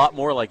looks a lot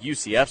more like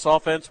UCF's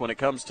offense when it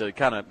comes to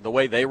kind of the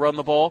way they run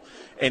the ball.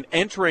 And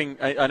entering,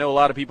 I know a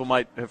lot of people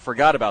might have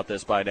forgot about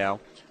this by now,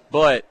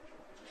 but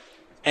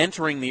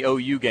entering the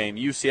OU game,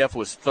 UCF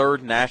was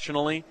third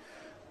nationally,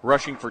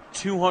 rushing for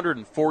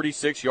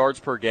 246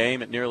 yards per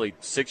game at nearly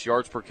 6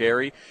 yards per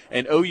carry,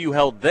 and OU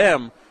held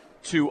them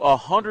to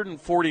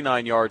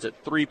 149 yards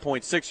at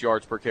 3.6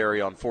 yards per carry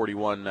on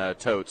 41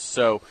 totes.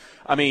 So,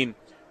 I mean,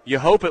 you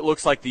hope it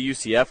looks like the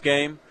UCF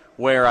game,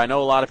 where I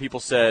know a lot of people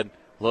said,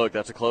 look,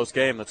 that's a close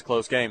game,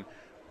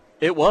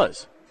 It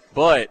was.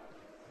 But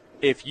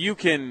if you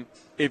can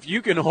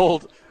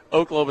hold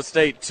Oklahoma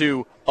State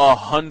to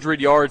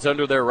 100 yards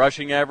under their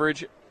rushing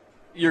average,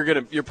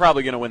 you're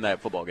probably gonna win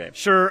that football game.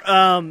 Sure.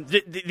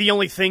 The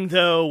only thing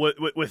though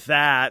with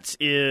that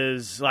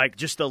is like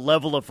just the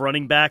level of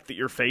running back that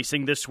you're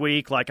facing this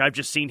week. Like I've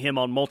just seen him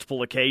on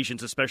multiple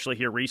occasions, especially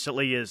here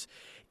recently. Is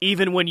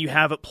even when you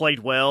haven't played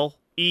well,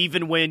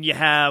 even when you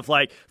have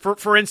like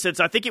for instance,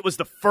 I think it was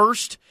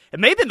it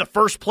may have been the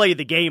first play of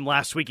the game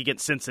last week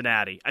against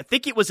Cincinnati. I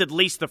think it was at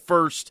least the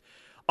first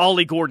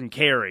Ollie Gordon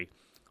carry.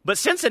 But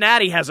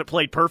Cincinnati hasn't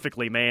played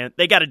perfectly, man.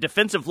 They got a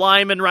defensive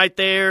lineman right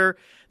there.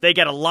 They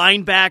got a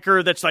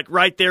linebacker that's like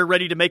right there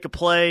ready to make a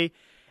play.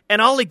 And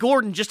Ollie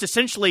Gordon just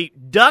essentially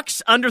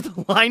ducks under the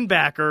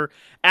linebacker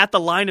at the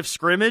line of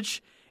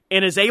scrimmage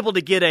and is able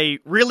to get a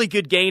really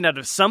good gain out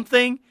of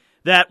something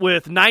that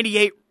with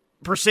 98%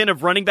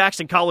 of running backs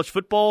in college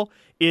football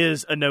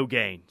is a no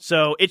gain.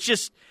 So it's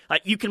just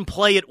like you can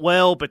play it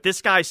well, but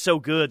this guy's so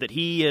good that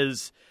he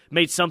has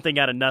made something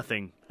out of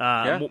nothing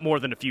more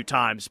than a few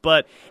times.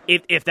 But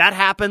if that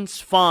happens,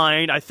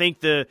 fine. I think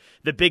the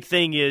big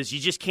thing is you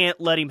just can't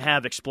let him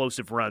have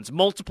explosive runs,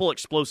 multiple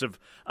explosive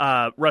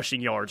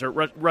rushing yards or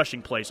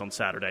rushing plays on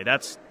Saturday.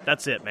 That's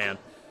it, man.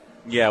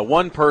 Yeah,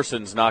 one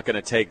person's not going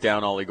to take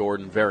down Ollie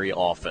Gordon very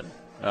often.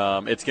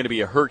 It's going to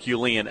be a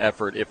Herculean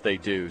effort if they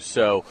do.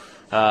 So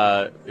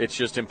it's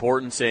just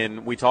importance.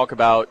 And we talk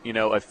about,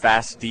 a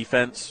fast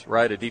defense,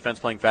 right? A defense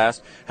playing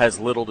fast has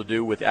little to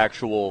do with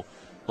actual,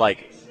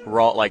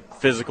 raw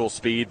physical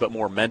speed, but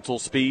more mental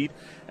speed.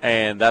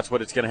 And that's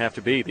what it's going to have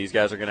to be. These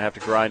guys are going to have to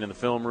grind in the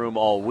film room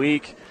all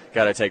week.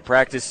 Got to take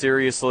practice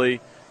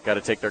seriously. Got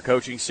to take their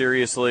coaching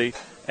seriously.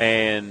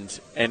 And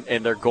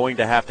they're going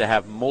to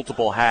have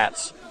multiple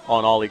hats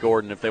on Ollie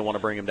Gordon if they want to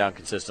bring him down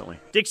consistently.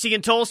 Dixie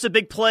and Tulsa,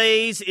 big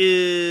plays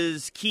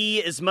is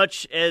key as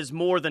much as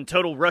more than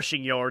total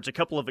rushing yards. A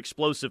couple of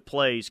explosive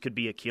plays could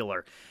be a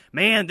killer.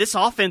 Man, this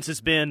offense has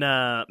been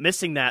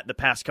missing that the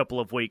past couple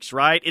of weeks,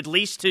 right? At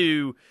least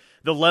to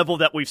the level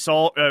that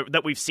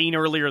we've seen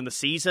earlier in the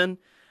season.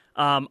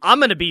 I'm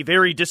going to be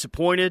very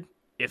disappointed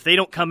if they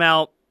don't come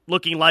out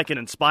looking like an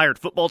inspired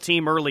football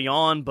team early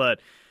on,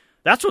 but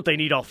that's what they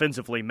need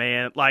offensively,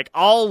 man. Like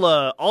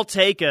I'll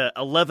take a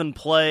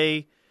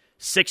 11-play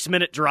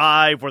 6-minute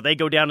drive where they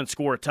go down and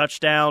score a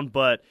touchdown,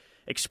 but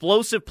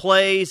explosive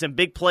plays and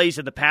big plays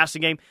in the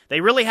passing game,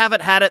 they really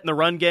haven't had it in the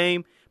run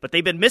game, but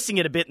they've been missing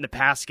it a bit in the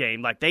pass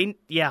game.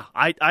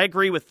 I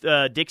agree with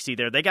Dixie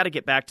there. They got to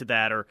get back to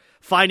that or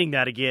finding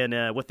that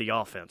again with the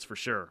offense for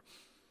sure.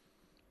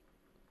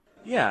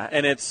 Yeah,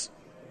 and it's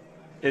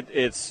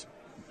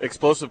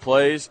explosive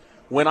plays.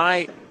 When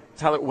I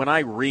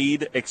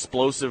read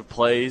explosive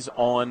plays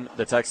on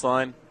the text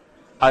line,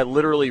 I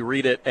literally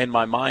read it and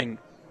my mind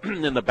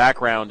in the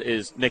background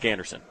is Nick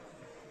Anderson.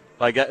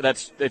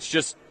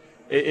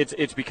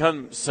 It's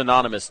become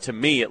synonymous to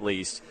me at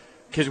least,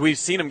 because we've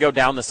seen him go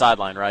down the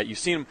sideline, right? You've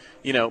seen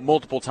him,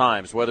 multiple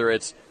times, whether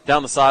it's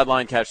down the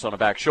sideline, catch it on a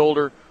back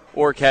shoulder,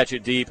 or catch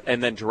it deep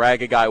and then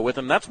drag a guy with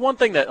him. That's one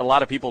thing that a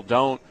lot of people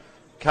don't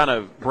kind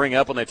of bring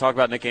up when they talk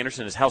about Nick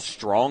Anderson is how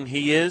strong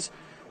he is.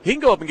 he can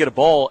go up and get a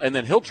ball, and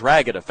then he'll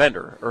drag a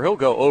defender, or he'll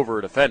go over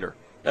a defender.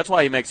 That's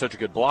why he makes such a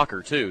good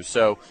blocker, too.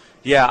 So,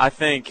 yeah, I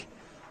think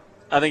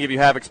if you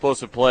have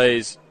explosive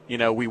plays,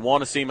 we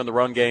want to see him in the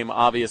run game,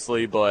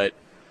 obviously, but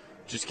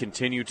just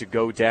continue to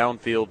go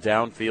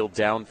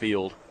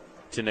downfield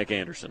to Nick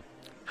Anderson.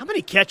 How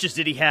many catches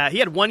did he have? He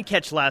had one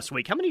catch last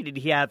week. How many did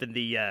he have in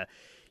the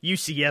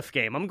UCF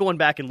game? I'm going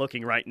back and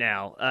looking right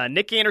now.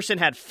 Nick Anderson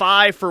had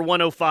 5 for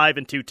 105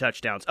 and 2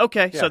 touchdowns.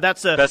 Okay, yeah. So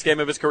that's a best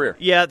game of his career.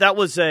 Yeah, that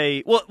was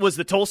was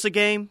the Tulsa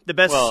game the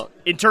best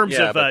in terms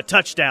of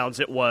touchdowns?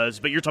 It was,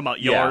 but you're talking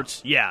about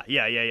yards. Yeah.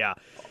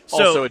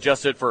 So, also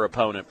adjusted for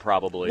opponent,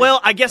 probably.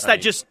 Well, I guess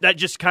that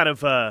just kind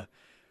of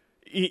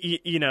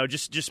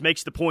just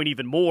makes the point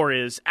even more.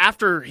 Is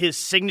after his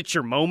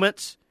signature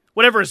moments,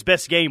 whatever his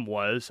best game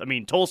was. I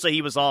mean, Tulsa,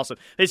 he was awesome.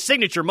 His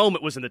signature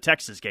moment was in the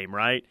Texas game,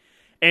 right?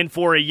 And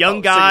for a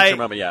young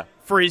guy,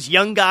 for his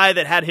young guy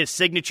that had his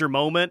signature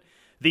moment,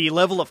 the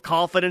level of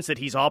confidence that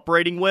he's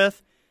operating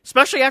with,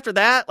 especially after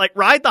that, like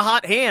ride the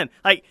hot hand.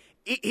 Like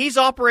he's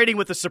operating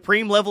with a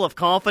supreme level of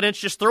confidence.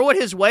 Just throw it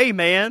his way,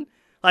 man.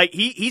 Like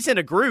he's in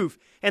a groove.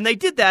 And they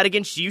did that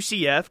against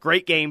UCF.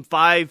 Great game,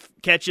 5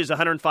 catches,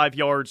 105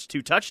 yards,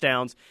 2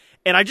 touchdowns.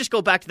 And I just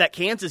go back to that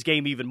Kansas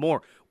game even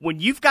more. When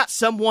you've got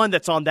someone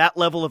that's on that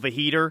level of a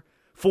heater,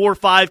 4 or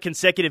 5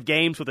 consecutive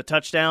games with a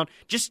touchdown,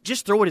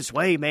 just throw it his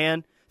way,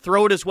 man.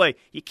 Throw it his way.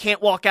 You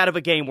can't walk out of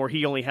a game where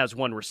he only has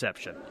 1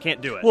 reception.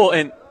 Can't do it. Well,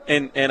 and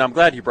I'm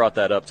glad you brought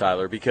that up,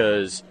 Tyler,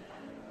 because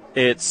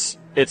it's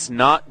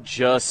not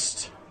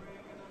just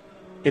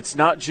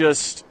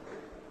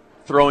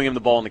throwing him the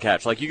ball in the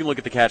catch. Like, you can look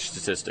at the catch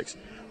statistics.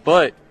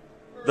 But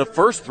the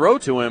first throw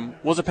to him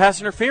was a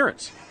pass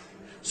interference.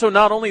 So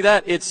not only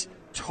that, it's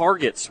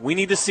targets. We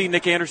need to see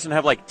Nick Anderson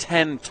have like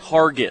 10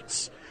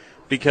 targets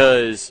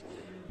because,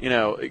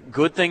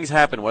 good things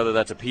happen, whether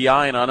that's a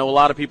PI. And I know a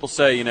lot of people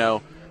say,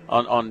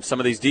 on some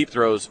of these deep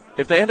throws,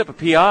 if they end up a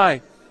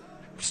PI,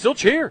 still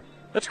cheer.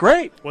 That's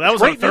great. Well, that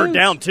was on 3rd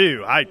down,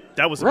 too.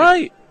 That was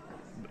a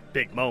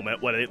big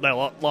moment. They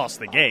lost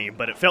the game,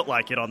 but it felt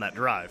like it on that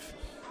drive.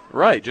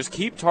 Right. Just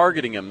keep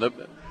targeting him.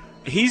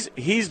 He's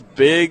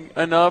big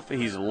enough,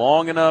 he's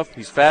long enough,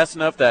 he's fast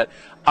enough that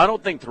I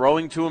don't think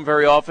throwing to him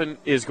very often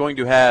is going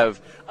to have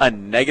a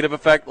negative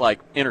effect like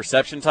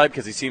interception type,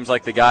 because he seems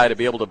like the guy to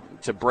be able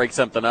to break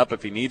something up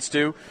if he needs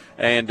to.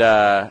 And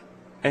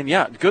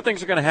yeah, good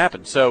things are going to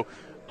happen. So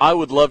I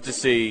would love to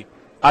see.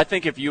 I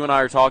think if you and I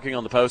are talking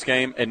on the post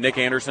game and Nick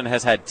Anderson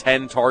has had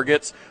 10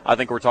 targets, I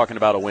think we're talking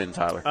about a win,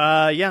 Tyler.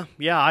 Yeah.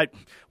 I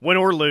win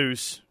or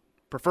lose,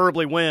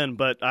 preferably win,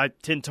 but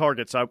 10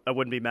 targets, I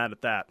wouldn't be mad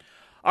at that.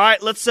 All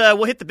right,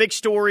 we'll hit the big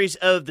stories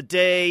of the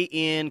day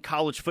in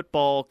college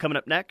football coming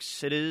up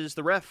next. It is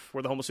The Ref.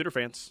 We're the home of Sooner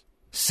fans.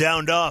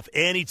 Sound off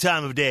any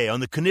time of day on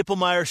the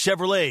Knippelmeyer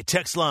Chevrolet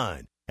text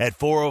line at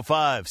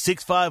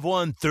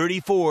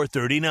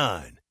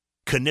 405-651-3439.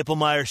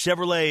 Knippelmeyer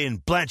Chevrolet in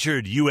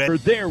Blanchard,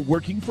 U.S. They're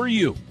working for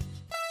you.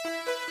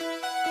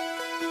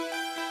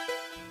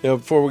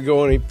 Before we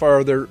go any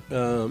farther,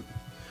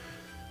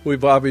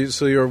 we've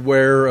obviously are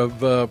aware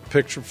of a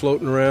picture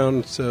floating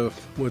around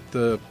with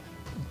the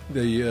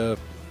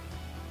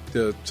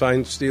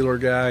sign stealer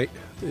guy.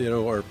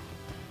 Our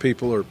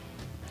people are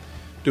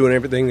doing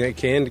everything they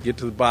can to get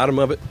to the bottom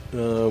of it.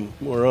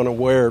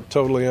 We're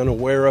totally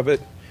unaware of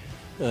it.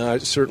 I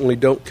certainly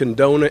don't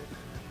condone it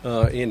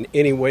in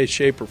any way,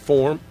 shape, or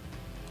form.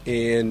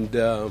 And,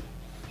 I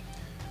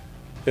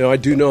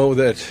do know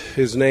that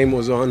his name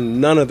was on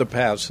none of the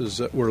passes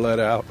that were let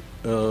out.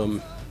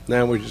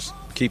 Now we just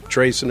keep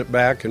tracing it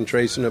back and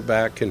try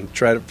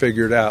to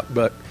figure it out.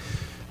 But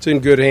it's in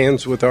good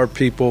hands with our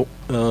people.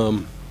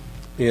 And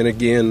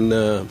again,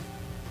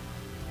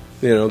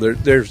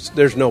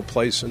 there's no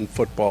place in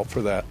football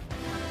for that.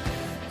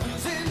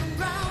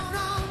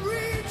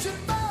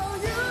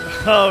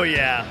 Oh,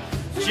 yeah.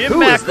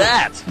 Who is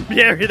that?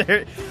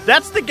 Yeah,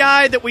 that's the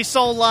guy that we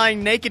saw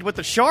lying naked with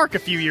a shark a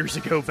few years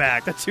ago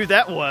back. That's who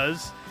that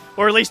was.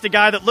 Or at least a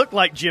guy that looked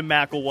like Jim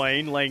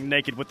McElwain laying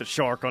naked with a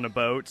shark on a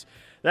boat.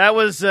 That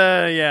was,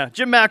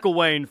 Jim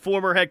McElwain,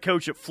 former head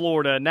coach at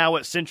Florida, now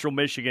at Central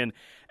Michigan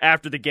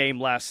after the game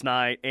last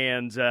night.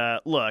 And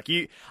look,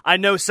 I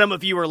know some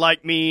of you are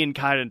like me and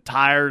kind of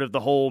tired of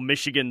the whole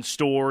Michigan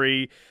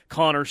story,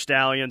 Connor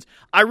Stallions.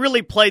 I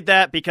really played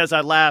that because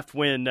I laughed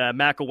when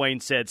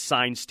McElwain said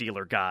sign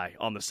stealer guy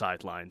on the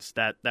sidelines.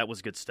 That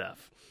was good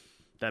stuff.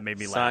 That made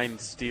me laugh. Sign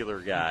stealer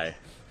guy.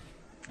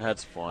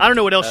 That's fun. I don't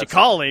know what else you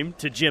call him,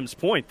 to Jim's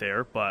point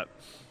there, but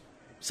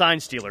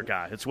sign stealer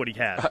guy. That's what he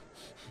had.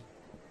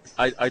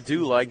 I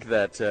do like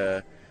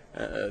that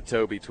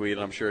Toby tweet,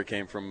 and I'm sure it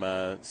came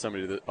from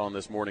somebody on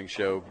this morning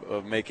show,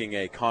 of making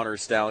a Connor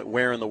Stallion,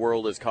 Where in the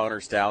World is Connor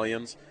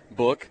Stallions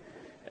book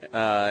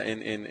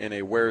in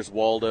a Where's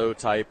Waldo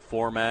type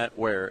format,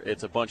 where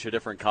it's a bunch of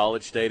different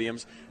college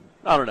stadiums.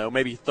 I don't know,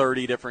 maybe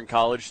 30 different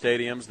college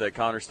stadiums that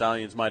Connor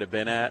Stallions might have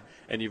been at,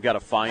 and you've got to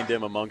find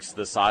him amongst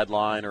the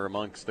sideline or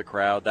amongst the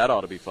crowd. That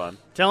ought to be fun.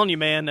 Telling you,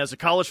 man, as a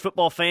college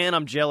football fan,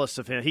 I'm jealous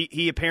of him.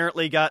 He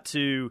apparently got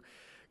to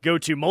go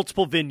to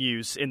multiple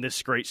venues in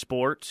this great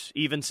sport,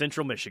 even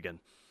Central Michigan.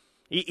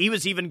 He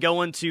was even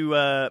going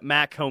to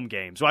MAC home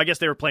games. Well, I guess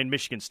they were playing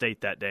Michigan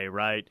State that day,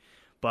 right?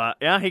 But,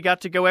 yeah, he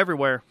got to go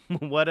everywhere.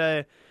 What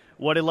a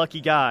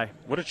lucky guy.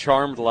 What a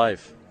charmed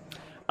life.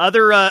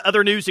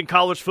 Other news in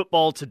college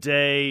football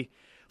today,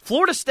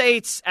 Florida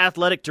State's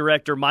athletic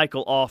director,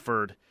 Michael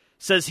Offord,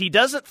 says he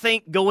doesn't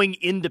think going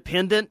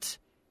independent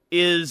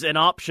is an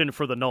option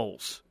for the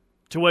Noles.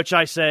 To which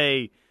I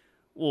say,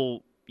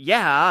 well,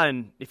 yeah,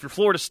 and if you're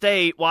Florida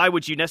State, why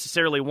would you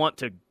necessarily want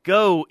to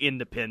go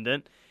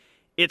independent?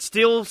 It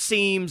still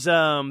seems,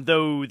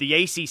 though the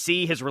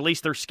ACC has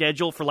released their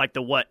schedule for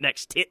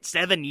next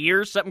 7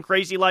 years, something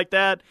crazy like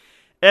that,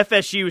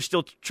 FSU is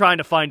still trying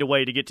to find a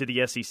way to get to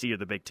the SEC or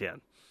the Big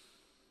Ten.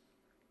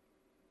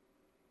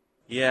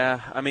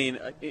 Yeah, I mean,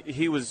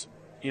 he was,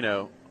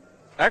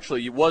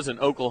 actually he was in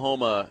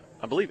Oklahoma,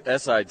 I believe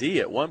SID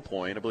at one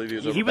point. I believe he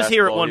was over He was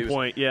here at one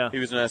point, yeah. He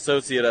was an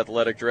associate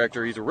athletic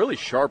director. He's a really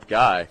sharp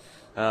guy.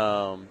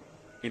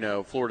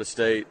 Florida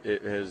State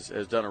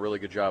has done a really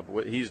good job.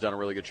 He's done a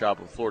really good job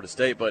with Florida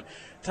State. But,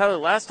 Tyler,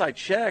 last I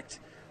checked,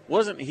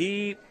 wasn't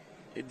he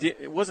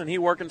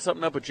working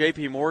something up with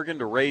J.P. Morgan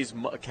to raise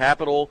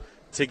capital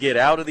to get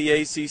out of the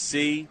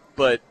ACC,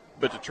 but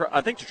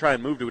to try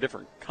and move to a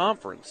different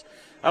conference?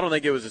 I don't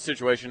think it was a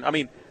situation. I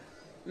mean,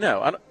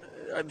 no,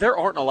 there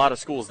aren't a lot of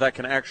schools that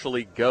can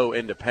actually go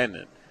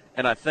independent.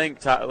 And I think,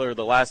 Tyler,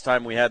 the last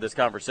time we had this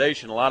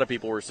conversation, a lot of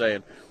people were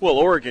saying, well,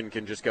 Oregon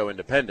can just go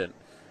independent.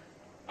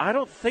 I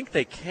don't think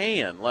they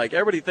can.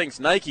 Everybody thinks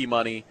Nike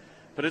money,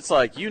 but it's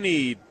you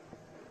need,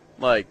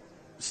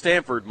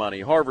 Stanford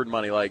money, Harvard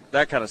money,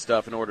 that kind of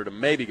stuff in order to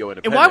maybe go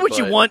independent. And why would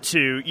you want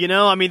to?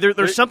 I mean,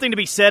 there's something to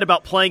be said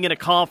about playing in a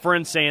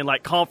conference and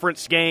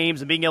conference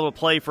games and being able to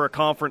play for a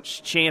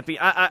conference champion.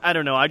 I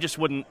don't know. I just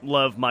wouldn't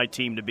love my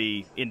team to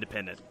be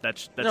independent.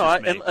 That's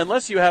just me.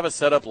 Unless you have a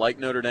setup like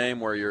Notre Dame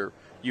where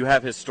you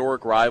have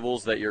historic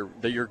rivals that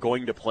you're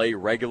going to play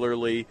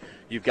regularly.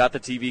 You've got the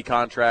TV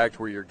contract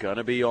where you're going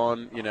to be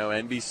on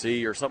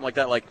NBC or something like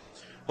that. Like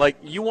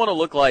you want to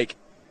look like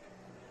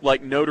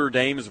Notre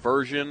Dame's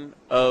version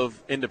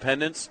of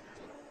independence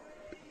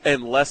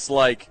and less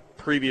like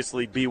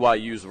previously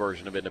BYU's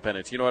version of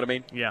independence. You know what I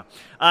mean? Yeah.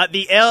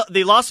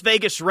 The Las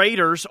Vegas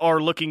Raiders are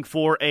looking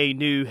for a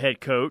new head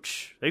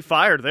coach. They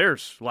fired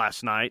theirs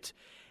last night.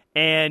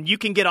 And you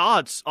can get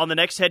odds on the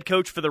next head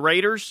coach for the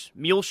Raiders.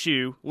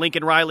 Muleshoe,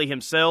 Lincoln Riley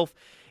himself,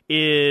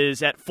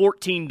 is at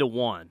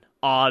 14-1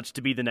 odds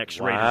to be the next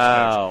Raiders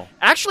coach.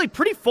 Actually,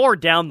 pretty far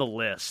down the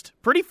list.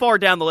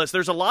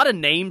 There's a lot of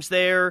names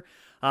there.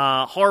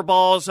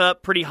 Harbaugh's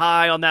up pretty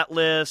high on that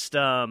list.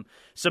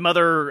 Some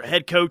other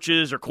head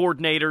coaches or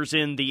coordinators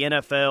in the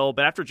NFL.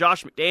 But after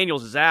Josh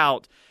McDaniels is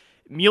out,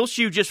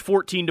 Muleshoe just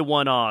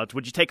 14-1 odds.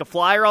 Would you take a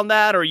flyer on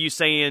that, or are you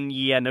saying,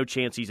 yeah, no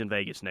chance he's in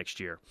Vegas next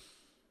year?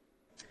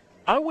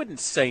 I wouldn't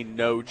say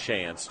no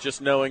chance,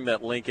 just knowing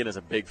that Lincoln is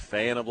a big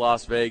fan of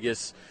Las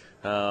Vegas.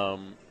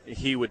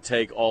 He would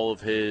take all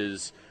of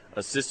his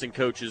assistant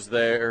coaches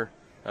there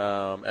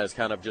as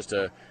kind of just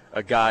a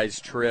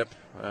guy's trip,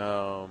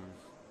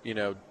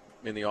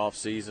 in the off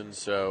season.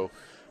 So,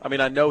 I mean,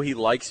 I know he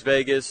likes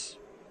Vegas.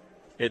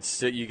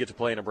 You get to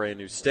play in a brand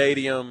new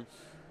stadium.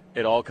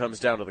 It all comes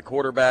down to the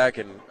quarterback,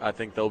 and I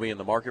think they'll be in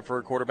the market for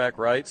a quarterback,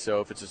 right?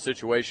 So if it's a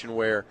situation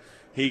where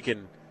he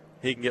can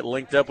get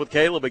linked up with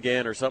Caleb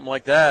again or something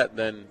like that,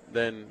 then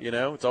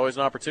it's always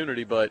an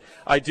opportunity. But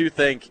I do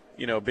think,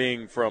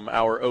 being from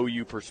our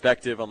OU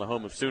perspective on the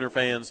home of Sooner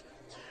fans,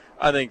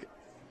 I think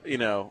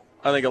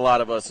a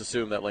lot of us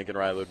assume that Lincoln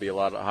Riley would be a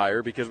lot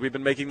higher because we've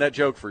been making that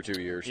joke for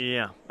 2 years.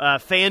 Yeah.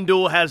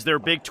 FanDuel has their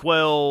Big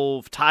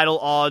 12 title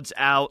odds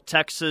out.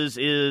 Texas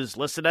is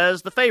listed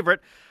as the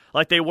favorite,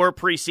 like they were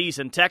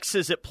preseason.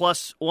 Texas at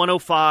plus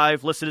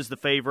 105, listed as the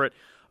favorite.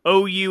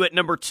 OU at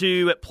number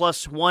 2 at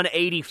plus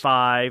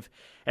 185,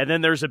 and then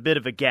there's a bit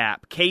of a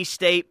gap.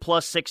 K-State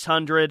plus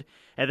 600,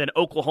 and then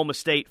Oklahoma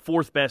State,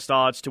 fourth best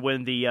odds to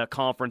win the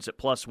conference at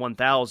plus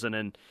 1,000.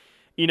 And,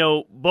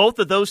 both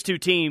of those two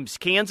teams,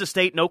 Kansas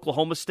State and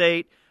Oklahoma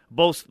State,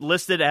 both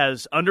listed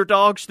as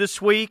underdogs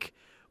this week.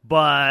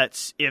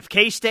 But if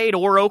K-State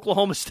or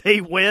Oklahoma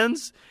State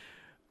wins,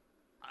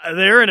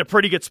 they're in a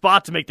pretty good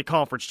spot to make the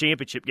conference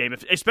championship game,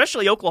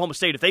 especially Oklahoma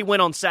State. If they win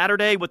on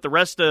Saturday with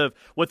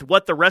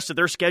what the rest of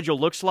their schedule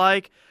looks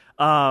like,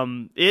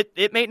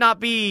 it may not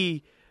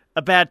be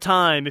a bad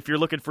time if you're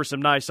looking for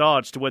some nice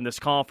odds to win this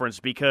conference,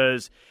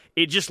 because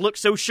it just looked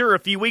so sure a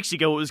few weeks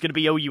ago it was going to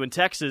be OU and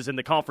Texas in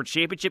the conference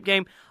championship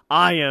game.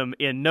 I am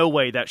in no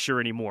way that sure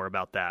anymore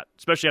about that,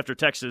 especially after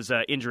Texas'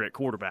 injury at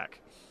quarterback.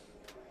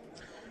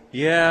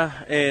 Yeah,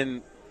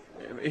 and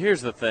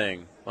here's the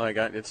thing.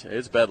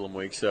 It's Bedlam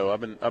week, so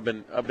I've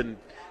been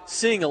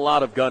seeing a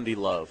lot of Gundy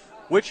love,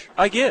 which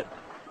I get.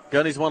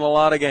 Gundy's won a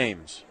lot of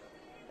games,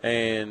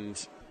 and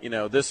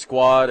this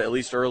squad, at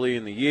least early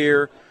in the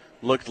year,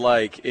 looked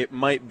like it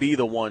might be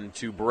the one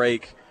to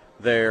break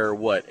their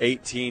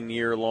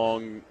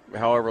 18-year-long,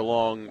 however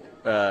long,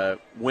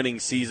 winning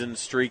season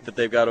streak that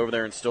they've got over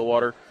there in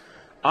Stillwater.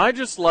 I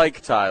just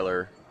like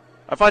Tyler.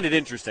 I find it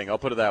interesting. I'll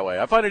put it that way.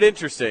 I find it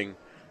interesting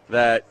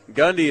that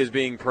Gundy is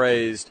being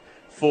praised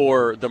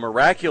for the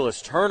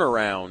miraculous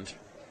turnaround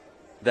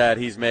that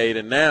he's made,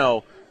 and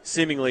now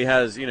seemingly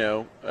has,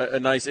 a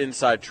nice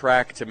inside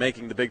track to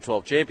making the Big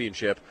 12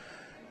 championship,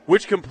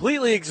 which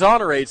completely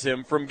exonerates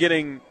him from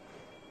getting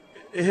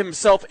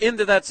himself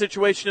into that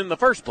situation in the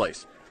first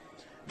place.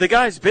 The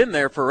guy's been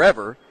there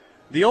forever.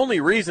 The only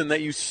reason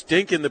that you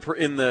stink in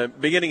the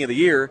beginning of the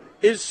year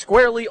is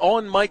squarely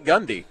on Mike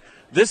Gundy.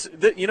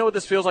 You know what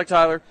this feels like,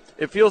 Tyler?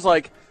 It feels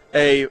like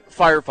a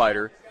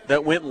firefighter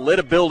that went and lit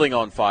a building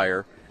on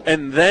fire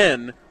and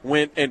then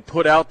went and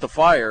put out the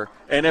fire,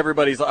 and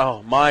everybody's like,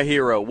 oh, my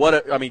hero.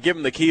 Give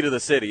him the key to the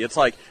city. It's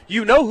like,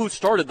 who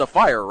started the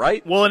fire,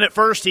 right? Well, and at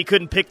first he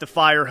couldn't pick the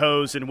fire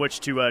hose in which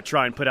to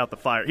try and put out the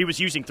fire. He was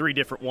using 3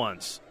 different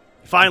ones.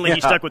 Finally,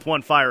 he stuck with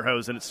one fire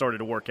hose, and it started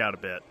to work out a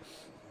bit.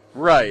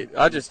 Right.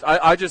 I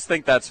just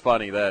think that's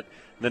funny that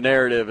the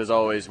narrative is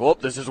always, well,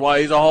 this is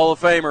why he's a Hall of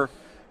Famer,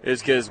 is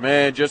because,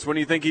 man, just when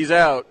you think he's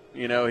out,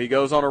 he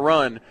goes on a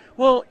run.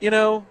 Well,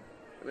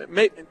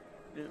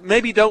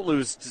 maybe don't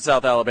lose to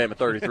South Alabama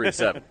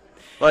 33-7.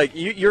 Like,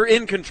 you're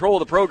in control of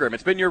the program.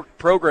 It's been your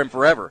program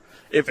forever.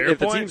 If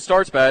the team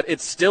starts bad,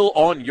 it's still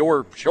on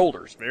your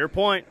shoulders. Fair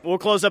point. We'll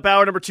close up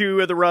hour number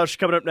 2 of The Rush.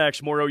 Coming up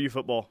next, more OU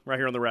football right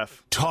here on The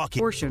Ref.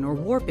 Torsion or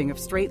warping of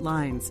straight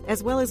lines,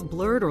 as well as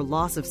blurred or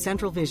loss of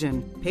central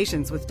vision.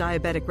 Patients with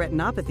diabetic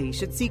retinopathy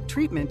should seek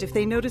treatment if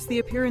they notice the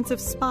appearance of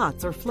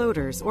spots or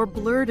floaters or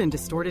blurred and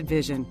distorted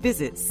vision.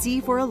 Visit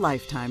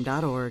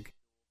seeforalifetime.org.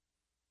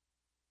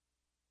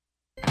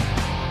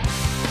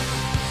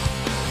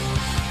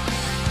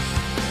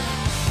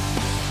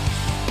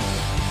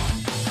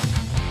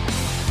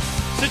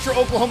 Central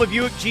Oklahoma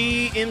Buick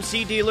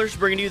GMC dealers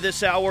bringing you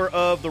this hour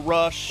of The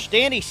Rush.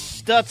 Danny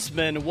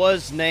Stutzman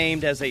was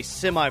named as a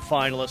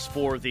semifinalist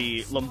for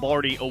the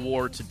Lombardi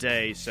Award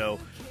today, so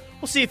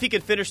we'll see if he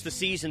can finish the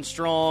season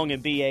strong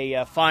and be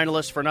a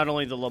finalist for not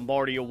only the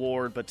Lombardi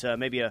Award, but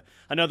maybe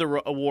another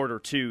award or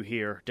two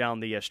here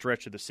down the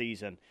stretch of the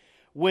season.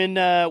 When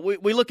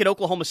we look at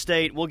Oklahoma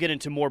State, we'll get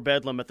into more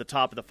Bedlam at the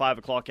top of the 5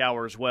 o'clock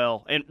hour as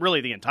well, and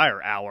really the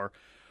entire hour.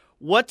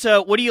 What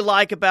do you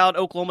like about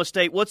Oklahoma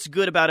State? What's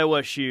good about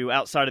OSU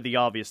outside of the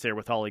obvious there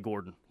with Holly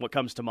Gordon? What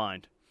comes to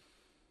mind?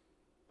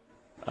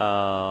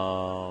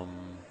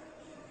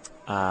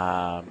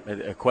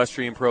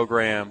 Equestrian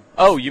program.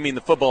 Oh, you mean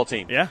the football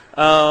team? Yeah.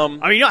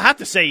 You don't have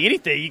to say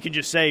anything. You can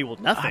just say, well,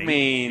 nothing.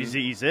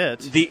 He's it.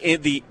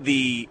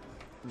 The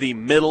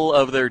middle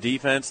of their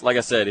defense. Like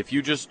I said, if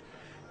you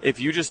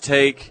just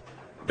take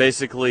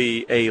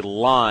basically a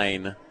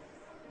line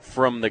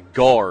from the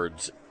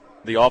guards,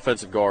 the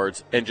offensive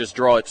guards, and just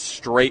draw it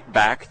straight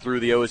back through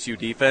the OSU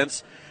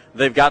defense,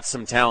 they've got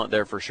some talent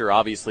there for sure.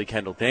 Obviously,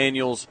 Kendall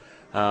Daniels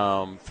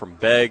from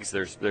Beggs.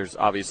 There's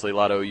obviously a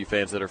lot of OU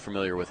fans that are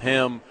familiar with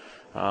him.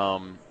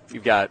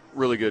 You've got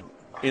really good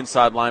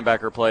inside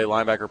linebacker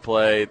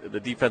play. The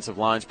defensive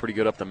line's pretty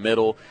good up the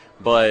middle,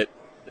 but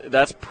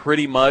that's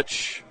pretty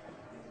much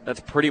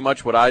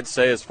what I'd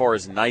say as far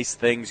as nice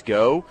things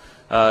go.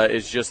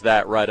 Is just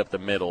that right up the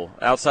middle.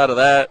 Outside of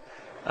that,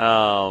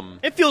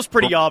 it feels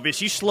pretty obvious.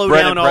 You slow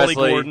down Ollie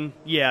Gordon.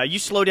 Yeah, you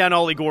slow down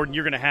Ollie Gordon,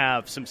 you're going to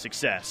have some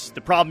success.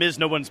 The problem is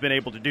no one's been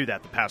able to do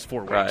that the past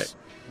 4 weeks. Right.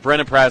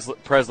 Brennan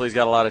Presley's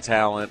got a lot of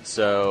talent,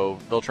 so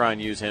they'll try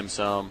and use him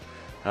some.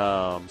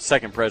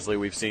 Second Presley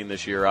we've seen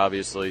this year,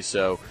 obviously.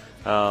 So,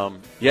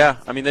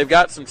 they've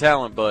got some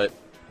talent, but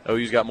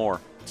OU's got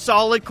more.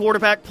 Solid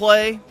quarterback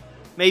play,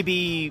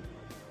 maybe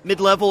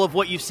mid-level of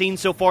what you've seen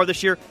so far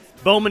this year.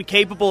 Bowman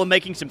capable of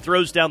making some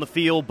throws down the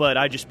field, but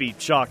I'd just be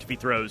shocked if he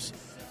throws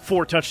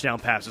 4 touchdown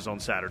passes on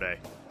Saturday.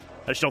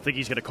 I just don't think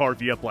he's going to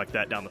carve you up like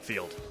that down the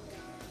field.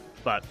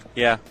 But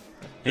yeah,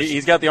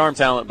 he's got the arm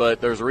talent,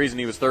 but there's a reason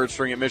he was third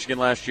string at Michigan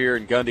last year,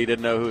 and Gundy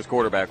didn't know who his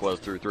quarterback was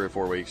through 3 or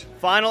 4 weeks.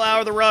 Final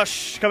hour of The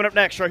Rush coming up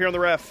next right here on The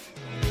Ref.